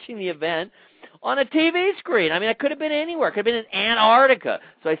 watching the event on a TV screen. I mean, I could have been anywhere. I could have been in Antarctica.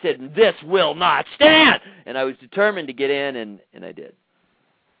 So I said, this will not stand. And I was determined to get in, and I did.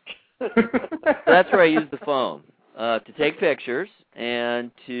 So that's where I used the phone, to take pictures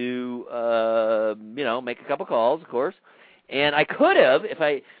and to, make a couple calls, of course. And I could have,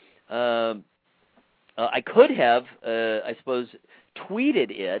 I suppose,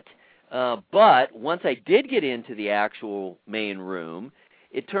 tweeted it, but once I did get into the actual main room,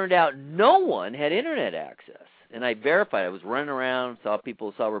 it turned out no one had internet access. And I verified. I was running around, saw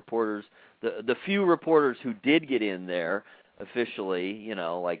reporters, the few reporters who did get in there officially,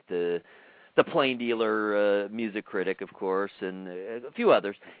 like the Plain Dealer music critic, of course, and a few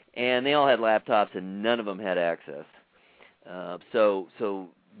others, and they all had laptops, and none of them had access. So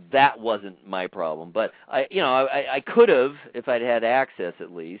that wasn't my problem, but I could have, if I'd had access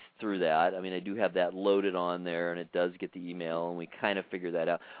at least through that. I mean, I do have that loaded on there, and it does get the email, and we kind of figured that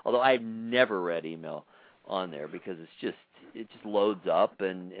out. Although I've never read email on there because it just loads up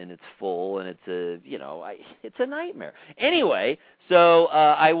and it's full, and it's a nightmare. Anyway, so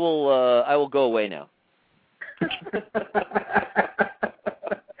I will go away now.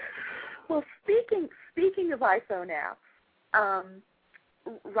 Well, speaking of iPhone apps,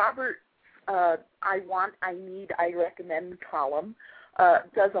 Robert, I recommend column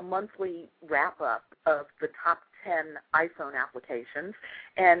does a monthly wrap-up of the top 10 iPhone applications,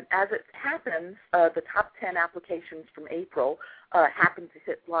 and as it happens, the top 10 applications from April happen to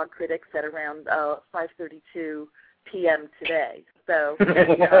hit Blogcritic at around 5:32 p.m. today. So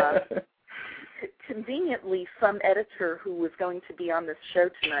conveniently, some editor who was going to be on this show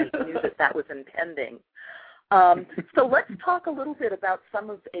tonight knew that was impending. So let's talk a little bit about some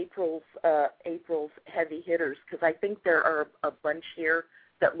of April's heavy hitters, because I think there are a bunch here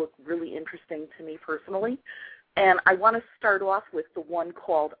that look really interesting to me personally. And I want to start off with the one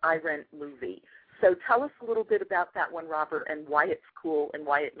called I Rent Movie. So tell us a little bit about that one, Robert, and why it's cool and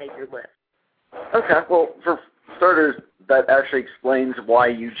why it made your list. Okay, well, for starters, that actually explains why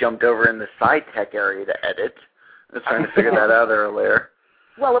you jumped over in the sci-tech area to edit. I was trying to figure that out earlier.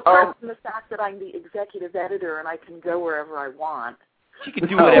 Well, apart from the fact that I'm the executive editor and I can go wherever I want. She can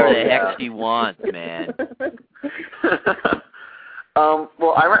do whatever the heck she wants, man.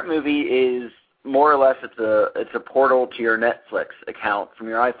 Well, I Rent Movie is more or less it's a portal to your Netflix account from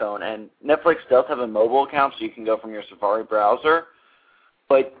your iPhone, and Netflix does have a mobile account, so you can go from your Safari browser,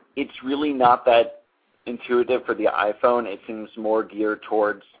 but it's really not that intuitive for the iPhone. It seems more geared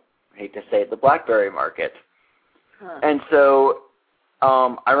towards, I hate to say it, the BlackBerry market. Huh. And so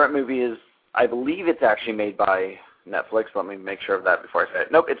I Rent Movie is, I believe it's actually made by Netflix. Let me make sure of that before I say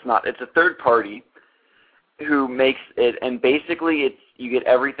it. Nope, it's not. It's a third party who makes it, and basically you get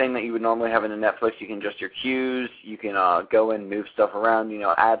everything that you would normally have in a Netflix. You can adjust your queues. You can go and move stuff around,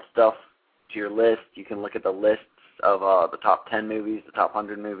 add stuff to your list. You can look at the lists of the top 10 movies, the top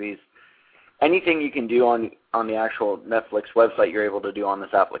 100 movies. Anything you can do on the actual Netflix website, you're able to do on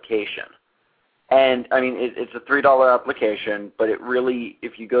this application. And, I mean, it's a $3 application, but it really,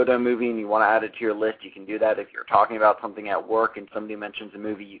 if you go to a movie and you want to add it to your list, you can do that. If you're talking about something at work and somebody mentions a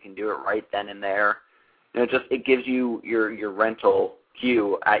movie, you can do it right then and there. It gives you your rental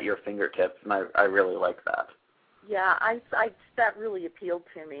queue at your fingertips, and I really like that. Yeah, that really appealed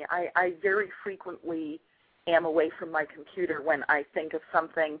to me. I very frequently am away from my computer when I think of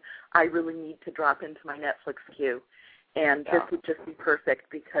something I really need to drop into my Netflix queue, and this would just be perfect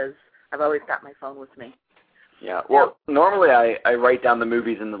because I've always got my phone with me. Yeah, well, normally I write down the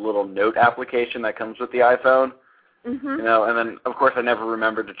movies in the little note application that comes with the iPhone, and then, of course, I never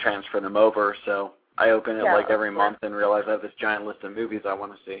remember to transfer them over, so I open it every month and realize I have this giant list of movies I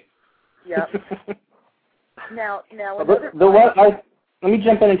want to see. Yep. Now let me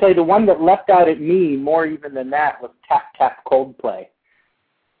jump in and tell you, the one that leapt out at me more even than that was Tap Tap Coldplay.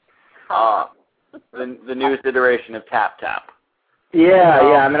 The newest iteration of Tap Tap. Yeah.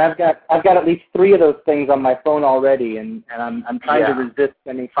 I mean, I've got at least 3 of those things on my phone already, and I'm trying to resist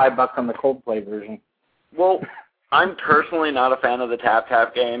spending $5 on the Coldplay version. Well, I'm personally not a fan of the Tap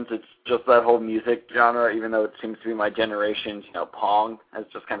Tap games. It's just that whole music genre, even though it seems to be my generation's, Pong has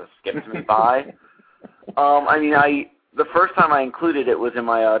just kind of skipped me by. The first time I included it was in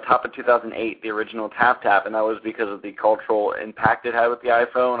my top of 2008, the original Tap Tap, and that was because of the cultural impact it had with the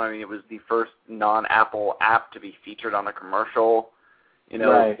iPhone. I mean, it was the first non-Apple app to be featured on a commercial.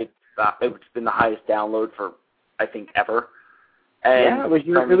 It's been the highest download for, I think, ever. And it was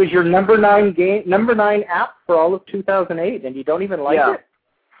your number 9 app for all of 2008, and you don't even like it?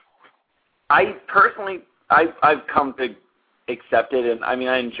 I personally, I've come to accept it, and I mean,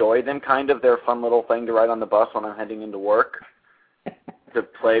 I enjoy them kind of. They're a fun little thing to ride on the bus when I'm heading into work. to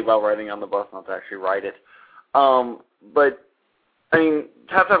play while riding on the bus, not to actually ride it. But, I mean,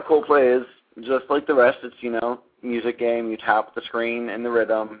 Tap Tap Coldplay is just like the rest. It's, music game. You tap the screen and the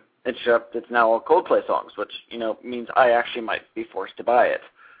rhythm. Except it's now all Coldplay songs, which, means I actually might be forced to buy it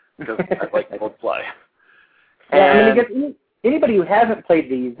because I like Coldplay. Yeah, I mean, anybody who hasn't played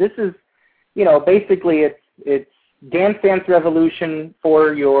these, this is, basically it's Dance Dance Revolution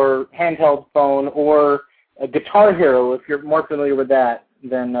for your handheld phone, or a Guitar Hero, if you're more familiar with that,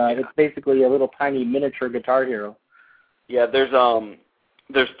 then it's basically a little tiny miniature Guitar Hero. Yeah, there's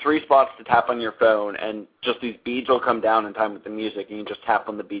 3 spots to tap on your phone, and just these beads will come down in time with the music, and you just tap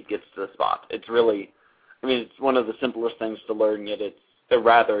when the bead gets to the spot. It's really, it's one of the simplest things to learn, yet it's a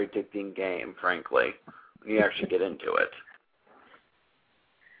rather addicting game, frankly, when you actually get into it.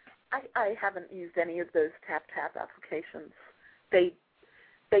 I haven't used any of those tap-tap applications. They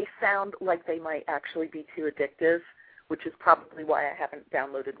sound like they might actually be too addictive, which is probably why I haven't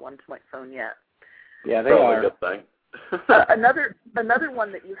downloaded one to my phone yet. Yeah, they probably are. A good thing. Another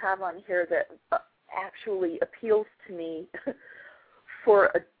one that you have on here that actually appeals to me for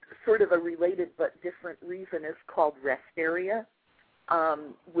a sort of a related but different reason is called Rest Area,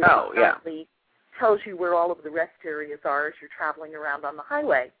 which apparently tells you where all of the rest areas are as you're traveling around on the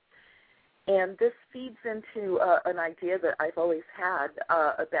highway. And this feeds into an idea that I've always had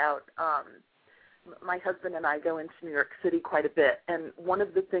about my husband and I go into New York City quite a bit, and one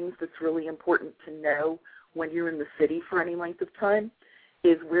of the things that's really important to know when you're in the city for any length of time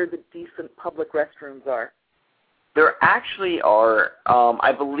is where the decent public restrooms are. There actually are.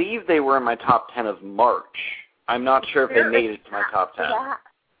 I believe they were in my top 10 of March. I'm not sure if they made it to my top 10.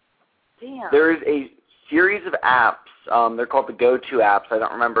 Damn. There is a series of apps. They're called the Go-To apps. I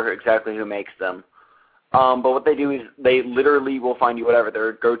don't remember exactly who makes them. But what they do is they literally will find you whatever.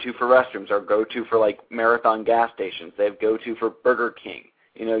 They're Go-To for restrooms or Go-To for, like, Marathon gas stations. They have Go-To for Burger King.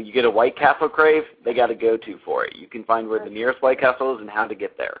 You get a White Castle crave, they got a Go-To for it. You can find where the nearest White Castle is and how to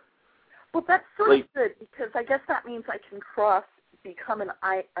get there. Well, that's sort of good because I guess that means I can become an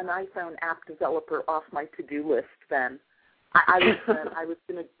iPhone app developer off my to-do list then. I was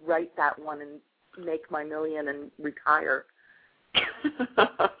going to write that one and make my million and retire.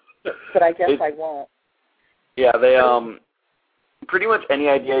 But I guess I won't. Yeah, they pretty much any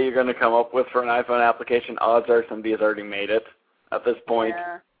idea you're going to come up with for an iPhone application, odds are somebody has already made it at this point.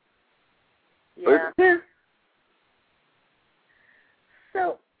 Yeah.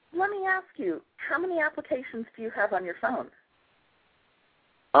 So let me ask you, how many applications do you have on your phone?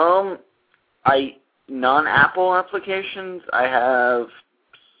 Non-Apple applications, I have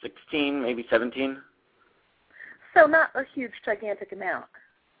 16, maybe 17. So not a huge, gigantic amount.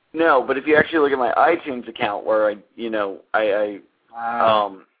 No, but if you actually look at my iTunes account where I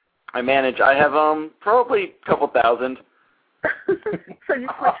manage, I have probably a couple thousand. So you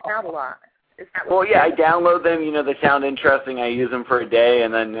switch out a lot. Is that what I download them. They sound interesting. I use them for a day,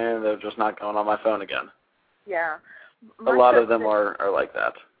 and then they're just not going on my phone again. Yeah. A lot of them are like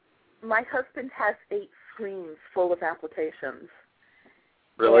that. My husband has 8 screens full of applications.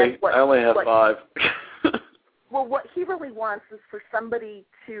 Really? I only have 5. Well, what he really wants is for somebody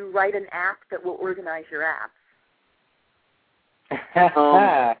to write an app that will organize your apps. Kind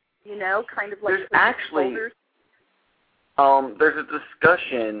of like there's actually folders. There's a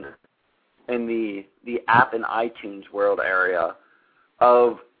discussion in the app and iTunes world area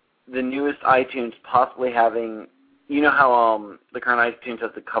of the newest iTunes possibly having, how the current iTunes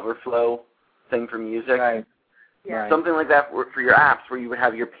has the cover flow thing for music? Right. Yeah. Something like that for your apps where you would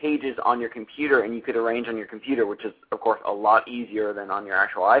have your pages on your computer and you could arrange on your computer, which is, of course, a lot easier than on your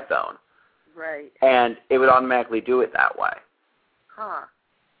actual iPhone. Right. And it would automatically do it that way. Huh.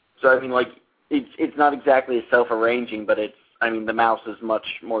 So, it's not exactly self-arranging, but the mouse is much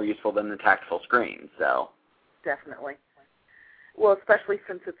more useful than the tactile screen, so. Definitely. Well, especially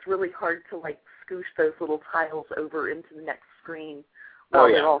since it's really hard to, scoosh those little tiles over into the next screen while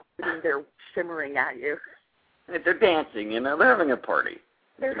they're all sitting there shimmering at you. They're dancing, they're having a party.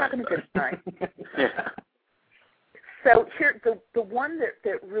 They're having a good time. Yeah. So here, the one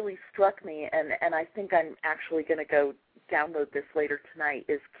that really struck me, and I think I'm actually going to go download this later tonight,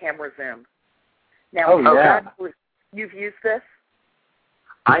 is Camera Zoom. Now, you've used this?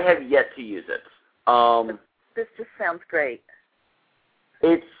 I have yet to use it. This just sounds great.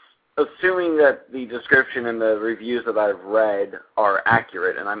 It's assuming that the description and the reviews that I've read are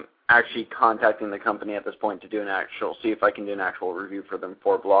accurate, and I'm actually contacting the company at this point to do see if I can do an actual review for them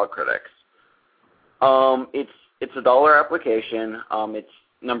for Blogcritic. It's a $1 application. It's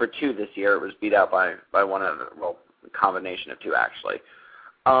number 2 this year. It was beat out by one of a combination of 2 actually.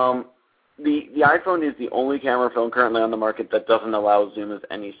 the iPhone is the only camera phone currently on the market that doesn't allow zoom of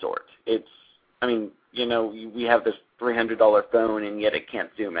any sort. It's, I mean, you know, we have this $300 phone, and yet it can't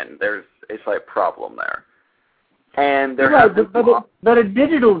zoom in. There's a slight problem there. And there right, but a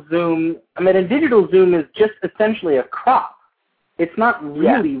digital zoom, a digital zoom is just essentially a crop. It's not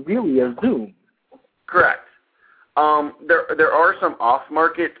really a zoom. Correct. There are some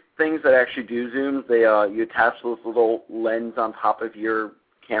off-market things that actually do zooms. They you attach this little lens on top of your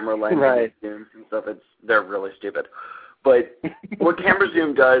camera lens right. and it zooms and stuff. They're really stupid. But what camera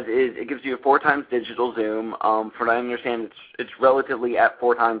zoom does is it gives you a 4 times digital zoom. From what I understand, it's relatively at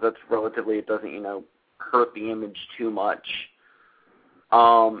 4 times. That's relatively, it doesn't, you know, hurt the image too much.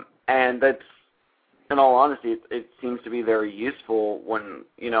 And that's, in all honesty, it seems to be very useful when,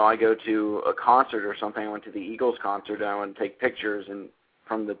 you know, I go to a concert or something. I went to the Eagles concert and I want to take pictures, and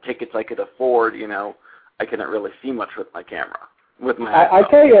from the tickets I could afford, you know, I couldn't really see much with my camera. I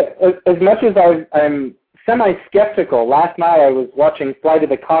tell you, as much as I'm semi-skeptical, last night I was watching Flight of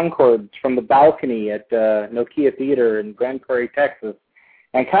the Conchords from the balcony at Nokia Theater in Grand Prairie, Texas,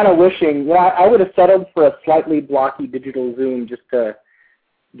 and kind of wishing, yeah, I would have settled for a slightly blocky digital zoom just to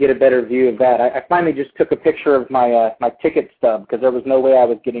get a better view of that. I finally just took a picture of my my ticket stub because there was no way I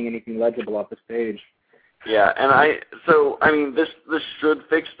was getting anything legible off the stage. Yeah, and I mean, this should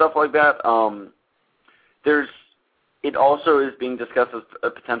fix stuff like that. It also is being discussed as a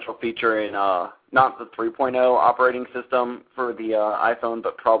potential feature in not the 3.0 operating system for the iPhone,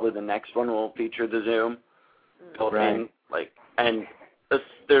 but probably the next one will feature the zoom built in. And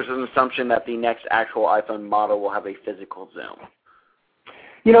there's an assumption that the next actual iPhone model will have a physical zoom.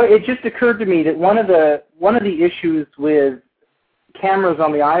 You know, it just occurred to me that one of the issues with cameras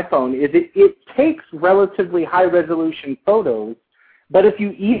on the iPhone is it takes relatively high-resolution photos, but if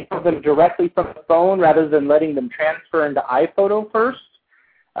you email them directly from the phone rather than letting them transfer into iPhoto first,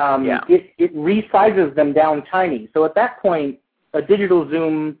 it resizes them down tiny. So at that point, a digital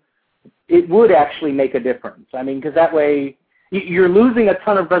zoom, it would actually make a difference. I mean, because that way you're losing a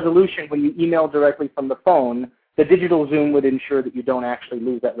ton of resolution when you email directly from the phone. The digital zoom would ensure that you don't actually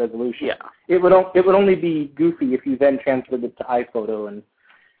lose that resolution. Yeah. It would only be goofy if you then transferred it to iPhoto, and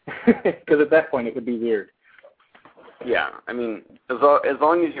because at that point it would be weird. Yeah, I mean, as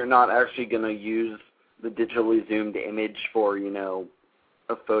long as you're not actually going to use the digitally zoomed image for, you know,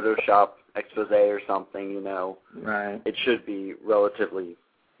 a Photoshop expose or something, you know, right. It should be relatively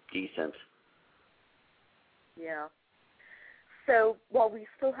decent. Yeah. So while we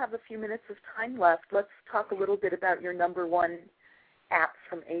still have a few minutes of time left, let's talk a little bit about your number one apps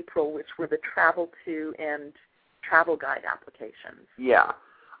from April, which were the Travel To and Travel Guide applications. Yeah.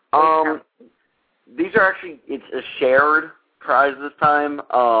 These are actually, it's a shared prize this time.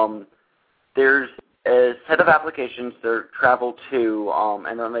 There's a set of applications, they're Travel To,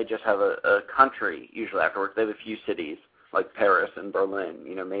 and then they just have a country usually afterwards. They have a few cities, like Paris and Berlin,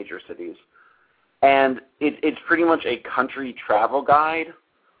 you know, major cities. And it's pretty much a country travel guide.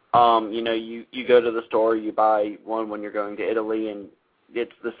 You know, you go to the store, you buy one when you're going to Italy, and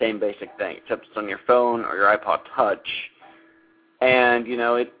it's the same basic thing, except it's on your phone or your iPod Touch. And, you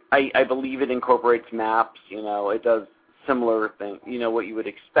know, I believe it incorporates maps. You know, it does similar things, you know, what you would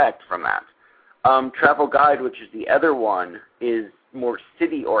expect from that. Travel Guide, which is the other one, is more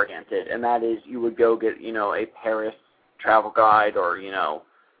city-oriented, and that is you would go get, you know, a Paris travel guide, or, you know,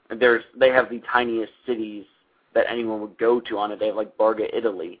 they have the tiniest cities that anyone would go to on a day, like Barga,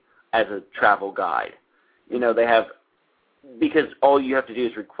 Italy, as a travel guide. You know, they have, because all you have to do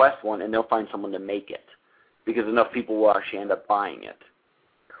is request one, and they'll find someone to make it, because enough people will actually end up buying it.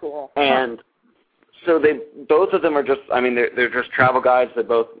 Cool. And so both of them are just, I mean, they're just travel guides. They're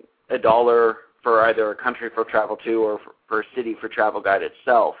both $1 for either a country for Travel To or for a city for Travel Guide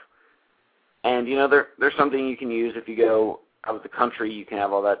itself. And, you know, there's something you can use if you go out of the country. You can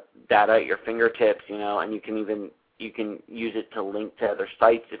have all that data at your fingertips, you know, and you can use it to link to other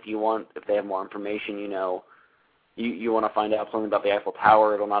sites if you want, if they have more information, you know. You want to find out something about the Eiffel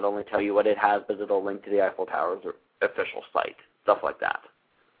Tower, it'll not only tell you what it has, but it'll link to the Eiffel Tower's official site, stuff like that.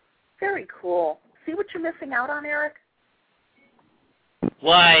 Very cool. See what you're missing out on, Eric?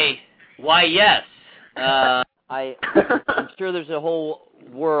 Why, yes. I'm sure there's a whole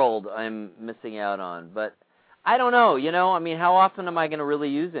world I'm missing out on, but I don't know. You know, I mean, how often am I going to really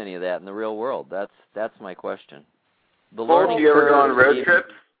use any of that in the real world? That's my question. Do you ever go on road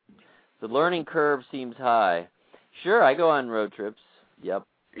trips? The learning curve seems high. Sure, I go on road trips. Yep.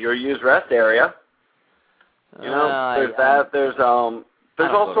 Your use rest area. You know, there's all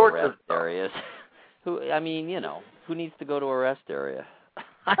sorts of areas. I mean, you know, who needs to go to a rest area?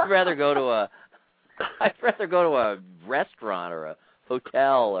 I'd rather go to a restaurant or a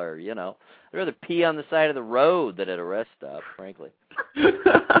hotel or, I'd rather pee on the side of the road than at a rest stop, frankly.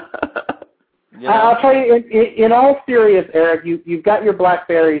 I'll tell you, in all serious, Eric, you've got your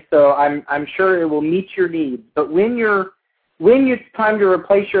BlackBerry, so I'm sure it will meet your needs. But when it's time to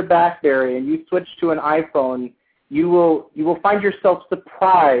replace your BlackBerry and you switch to an iPhone, you will find yourself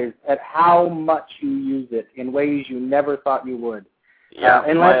surprised at how much you use it in ways you never thought you would. Yeah,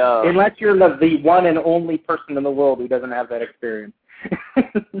 unless you're the one and only person in the world who doesn't have that experience.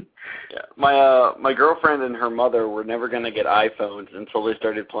 Yeah, my girlfriend and her mother were never going to get iPhones until they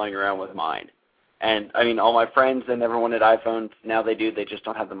started playing around with mine. And, all my friends, they never wanted iPhones. Now they do. They just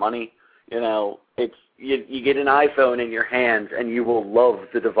don't have the money. You get an iPhone in your hands, and you will love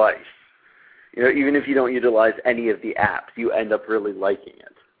the device. Even if you don't utilize any of the apps, you end up really liking it.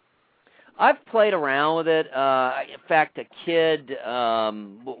 I've played around with it. In fact, a kid,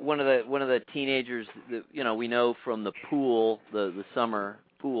 one of the teenagers that we know from the pool, the summer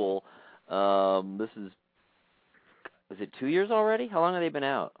pool. Is it 2 years already? How long have they been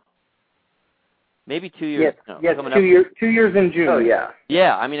out? Maybe 2 years. Yes, no, 2 years. 2 years in June. Oh yeah.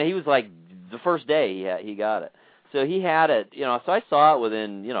 Yeah, he was like the first day he got it. So he had it, so I saw it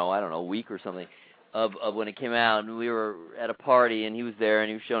within, a week or something of when it came out, and we were at a party, and he was there, and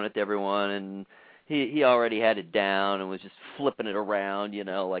he was showing it to everyone, and he already had it down and was just flipping it around,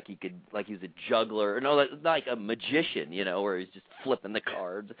 like he was a juggler, like a magician, where he's just flipping the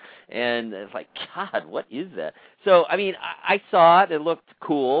cards, and it's like, God, what is that? So, I saw it looked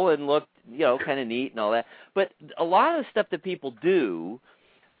cool and looked, kind of neat and all that, but a lot of the stuff that people do,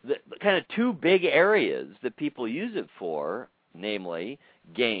 the kind of two big areas that people use it for, namely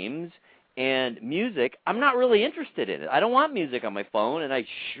games and music, I'm not really interested in it. I don't want music on my phone, and I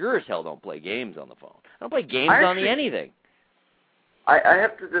sure as hell don't play games on the phone. I don't play games on anything. I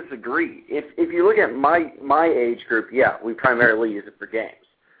have to disagree. If you look at my age group, yeah, we primarily use it for games.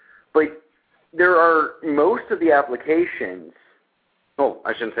 But there are most of the applications,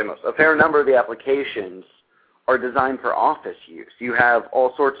 I shouldn't say most, a fair number of the applications are designed for office use. You have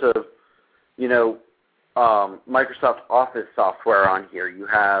all sorts of, Microsoft Office software on here. You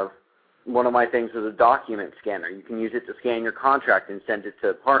have one of my things is a document scanner. You can use it to scan your contract and send it to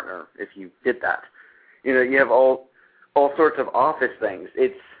a partner if you did that. You have all sorts of office things.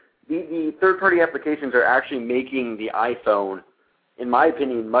 It's the third-party applications are actually making the iPhone, in my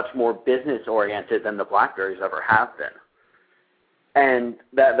opinion, much more business-oriented than the BlackBerries ever have been. And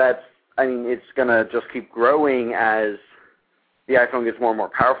that's it's going to just keep growing as the iPhone gets more and more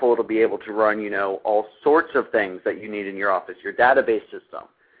powerful. It'll be able to run, all sorts of things that you need in your office, your database system.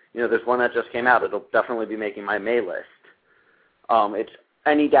 There's one that just came out. It'll definitely be making my May list. It's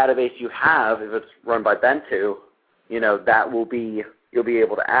any database you have, if it's run by Bentoo, you'll be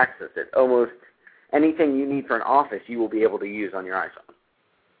able to access it. Almost anything you need for an office, you will be able to use on your iPhone.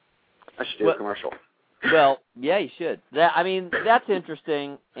 I should do a commercial. Well, yeah, you should. That's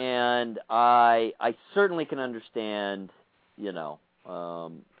interesting, and I certainly can understand, I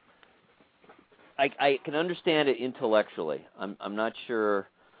can understand it intellectually. I'm not sure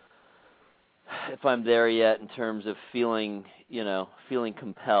if I'm there yet in terms of feeling feeling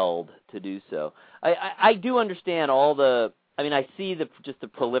compelled to do so. I do understand all the, I see just the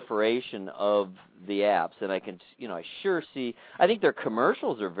proliferation of the apps, and I can, I sure see, I think their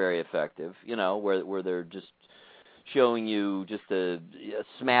commercials are very effective, where they're just showing you just a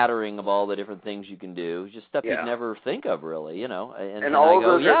smattering of all the different things you can do, just stuff you'd never think of, really, and all I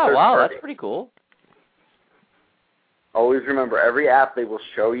go, yeah, wow, that's pretty cool. Always remember, every app they will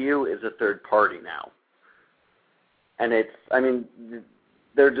show you is a third party now. And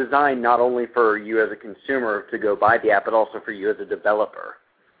they're designed not only for you as a consumer to go buy the app, but also for you as a developer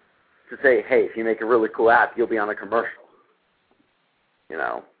to say, hey, if you make a really cool app, you'll be on a commercial.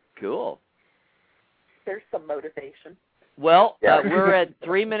 Cool. There's some motivation. Well, we're at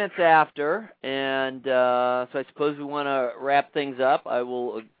 3 minutes after, and so I suppose we want to wrap things up. I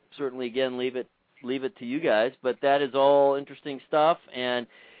will certainly, again, leave it to you guys, but that is all interesting stuff, and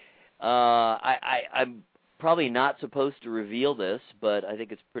I'm probably not supposed to reveal this, but I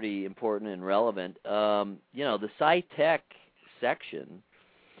think it's pretty important and relevant. The SciTech section,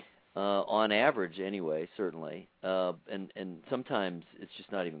 on average anyway, certainly, and sometimes it's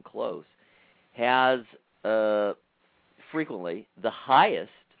just not even close, has frequently the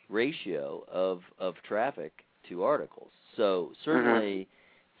highest ratio of traffic to articles. So certainly,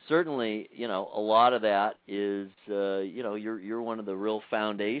 a lot of that is, you're one of the real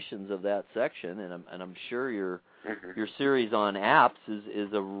foundations of that section, and I'm sure your series on apps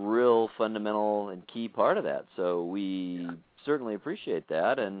is a real fundamental and key part of that. So we certainly appreciate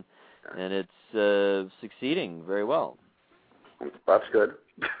that, and it's succeeding very well. That's good.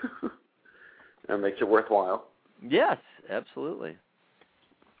 That makes it worthwhile. Yes, absolutely.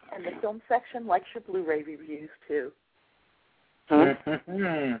 And the film section likes your Blu-ray reviews, too.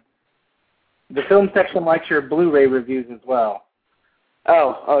 The film section likes your Blu-ray reviews as well.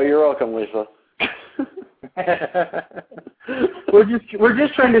 Oh, you're welcome, Lisa. We're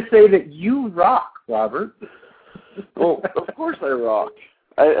just trying to say that you rock, Robert. Well, of course I rock.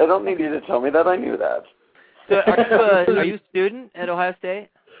 I don't need you to tell me that. I knew that. So are you a student at Ohio State?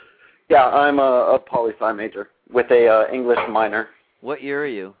 Yeah, I'm a poli-sci major with a English minor. What year are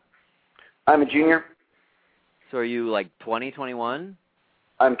you? I'm a junior. So are you like 20, 21?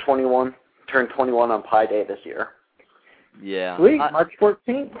 I'm 21. Turned 21 on Pi Day this year. Yeah. Sweet, March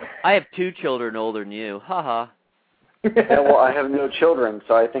 14th. I have 2 children older than you. Ha Yeah, well, I have no children,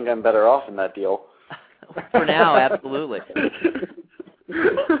 so I think I'm better off in that deal. For now, absolutely.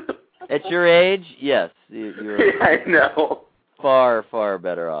 At your age, yes, you're Yeah, I know. far, far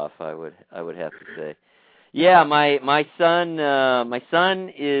better off. I would have to say. Yeah, my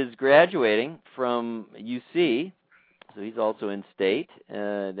son is graduating from UC, so he's also in state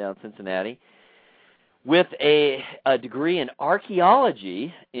down in Cincinnati, with a degree in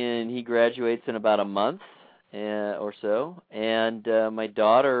archaeology, and he graduates in about a month or so. And my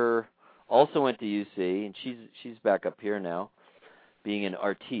daughter also went to UC, and she's back up here now, being an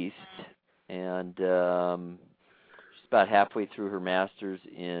artiste, and she's about halfway through her master's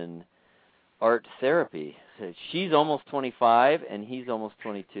in art therapy. So she's almost 25, and he's almost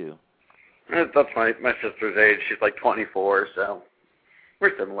 22. That's my sister's age. She's like 24, so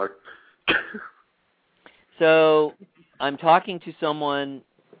we're similar. So I'm talking to someone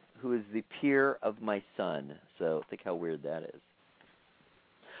who is the peer of my son. So think how weird that is.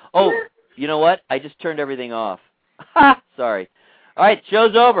 Oh, you know what? I just turned everything off. Sorry. All right,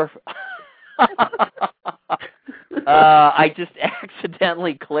 show's over. I just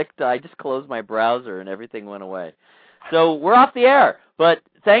accidentally clicked. I just closed my browser and everything went away. So we're off the air. But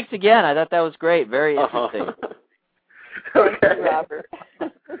thanks again. I thought that was great. Very interesting. Okay. Robert.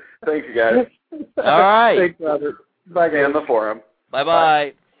 Thanks, guys. All right. Thanks, Robert. Bye, guys. See you on the forum.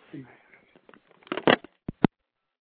 Bye-bye.